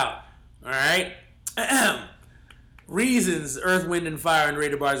it out. All right? Reasons, Earth, Wind, and Fire,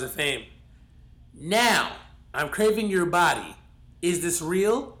 underrated bars of fame. Now, I'm craving your body. Is this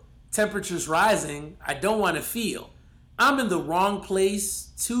real? Temperatures rising. I don't want to feel. I'm in the wrong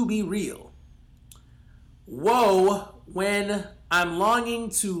place to be real. Whoa, when I'm longing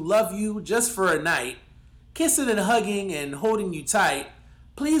to love you just for a night, kissing and hugging and holding you tight,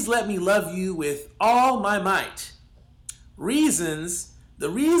 please let me love you with all my might. Reasons, the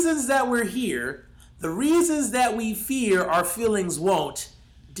reasons that we're here, the reasons that we fear our feelings won't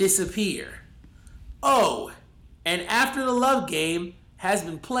disappear. Oh, and after the love game has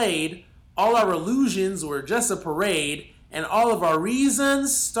been played, all our illusions were just a parade, and all of our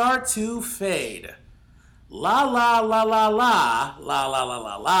reasons start to fade. La la la la la, la la la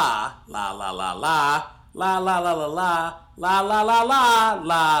la la, la la la la, la la la la la, la la la la,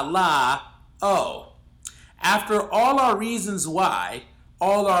 la la. Oh, after all our reasons why,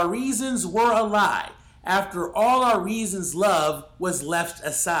 all our reasons were a lie. After all our reasons, love was left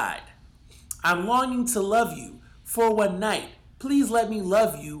aside. I'm longing to love you for one night. Please let me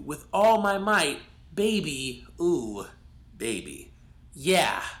love you with all my might. Baby, ooh, baby.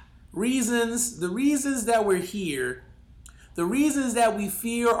 Yeah. Reasons, the reasons that we're here, the reasons that we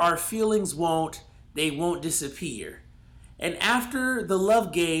fear our feelings won't disappear. And after the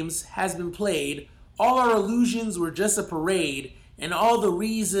love games has been played, all our illusions were just a parade, and all the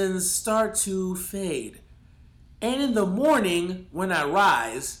reasons start to fade. And in the morning, when I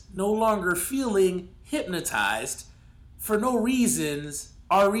rise, no longer feeling hypnotized, for no reasons,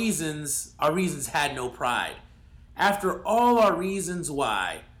 our reasons had no pride. After all our reasons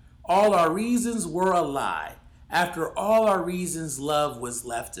why, all our reasons were a lie. After all our reasons, love was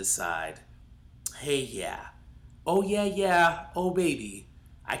left aside. Hey, yeah. Oh, yeah, yeah. Oh, baby.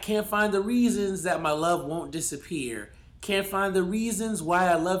 I can't find the reasons that my love won't disappear. Can't find the reasons why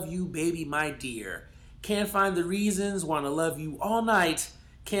I love you, baby, my dear. Can't find the reasons, wanna love you all night.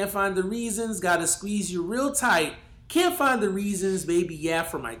 Can't find the reasons, gotta squeeze you real tight. Can't find the reasons, baby, yeah,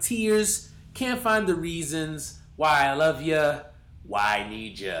 for my tears. Can't find the reasons why I love ya, why I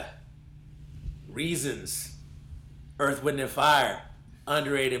need ya. Reasons. Earth, Wind, and Fire.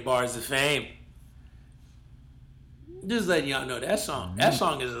 Underrated bars of fame. Just letting y'all know that song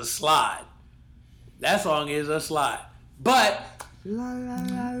is a slide. That song is a slide. But la, la,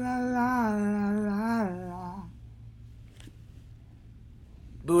 la, la, la, la, la.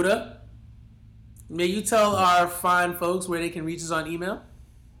 Buddha, may you tell our fine folks where they can reach us on email?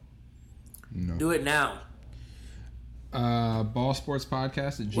 No. Do it now. Ball Sports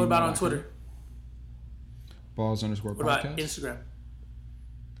Podcast at gmail.com. What about on Twitter? Balls_podcast. What about Instagram?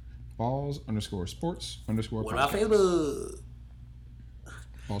 Balls_sports_podcast. What about Facebook?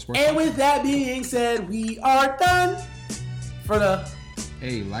 Ball Sports and Podcast. With that being said, we are done for the.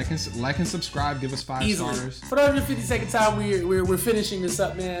 Hey, like and subscribe. Give us 5 stars. For the 152nd time, we're finishing this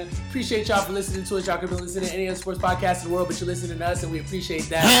up, man. Appreciate y'all for listening to us. Y'all could be listening to any other sports podcast in the world, but you're listening to us, and we appreciate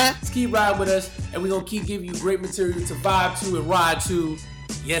that. Just keep riding with us, and we're gonna keep giving you great material to vibe to and ride to.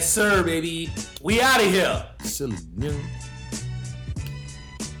 Yes, sir, baby. We out of here. Silly, man.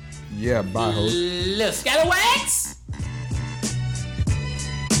 Yeah, bye, host. Little scalawags.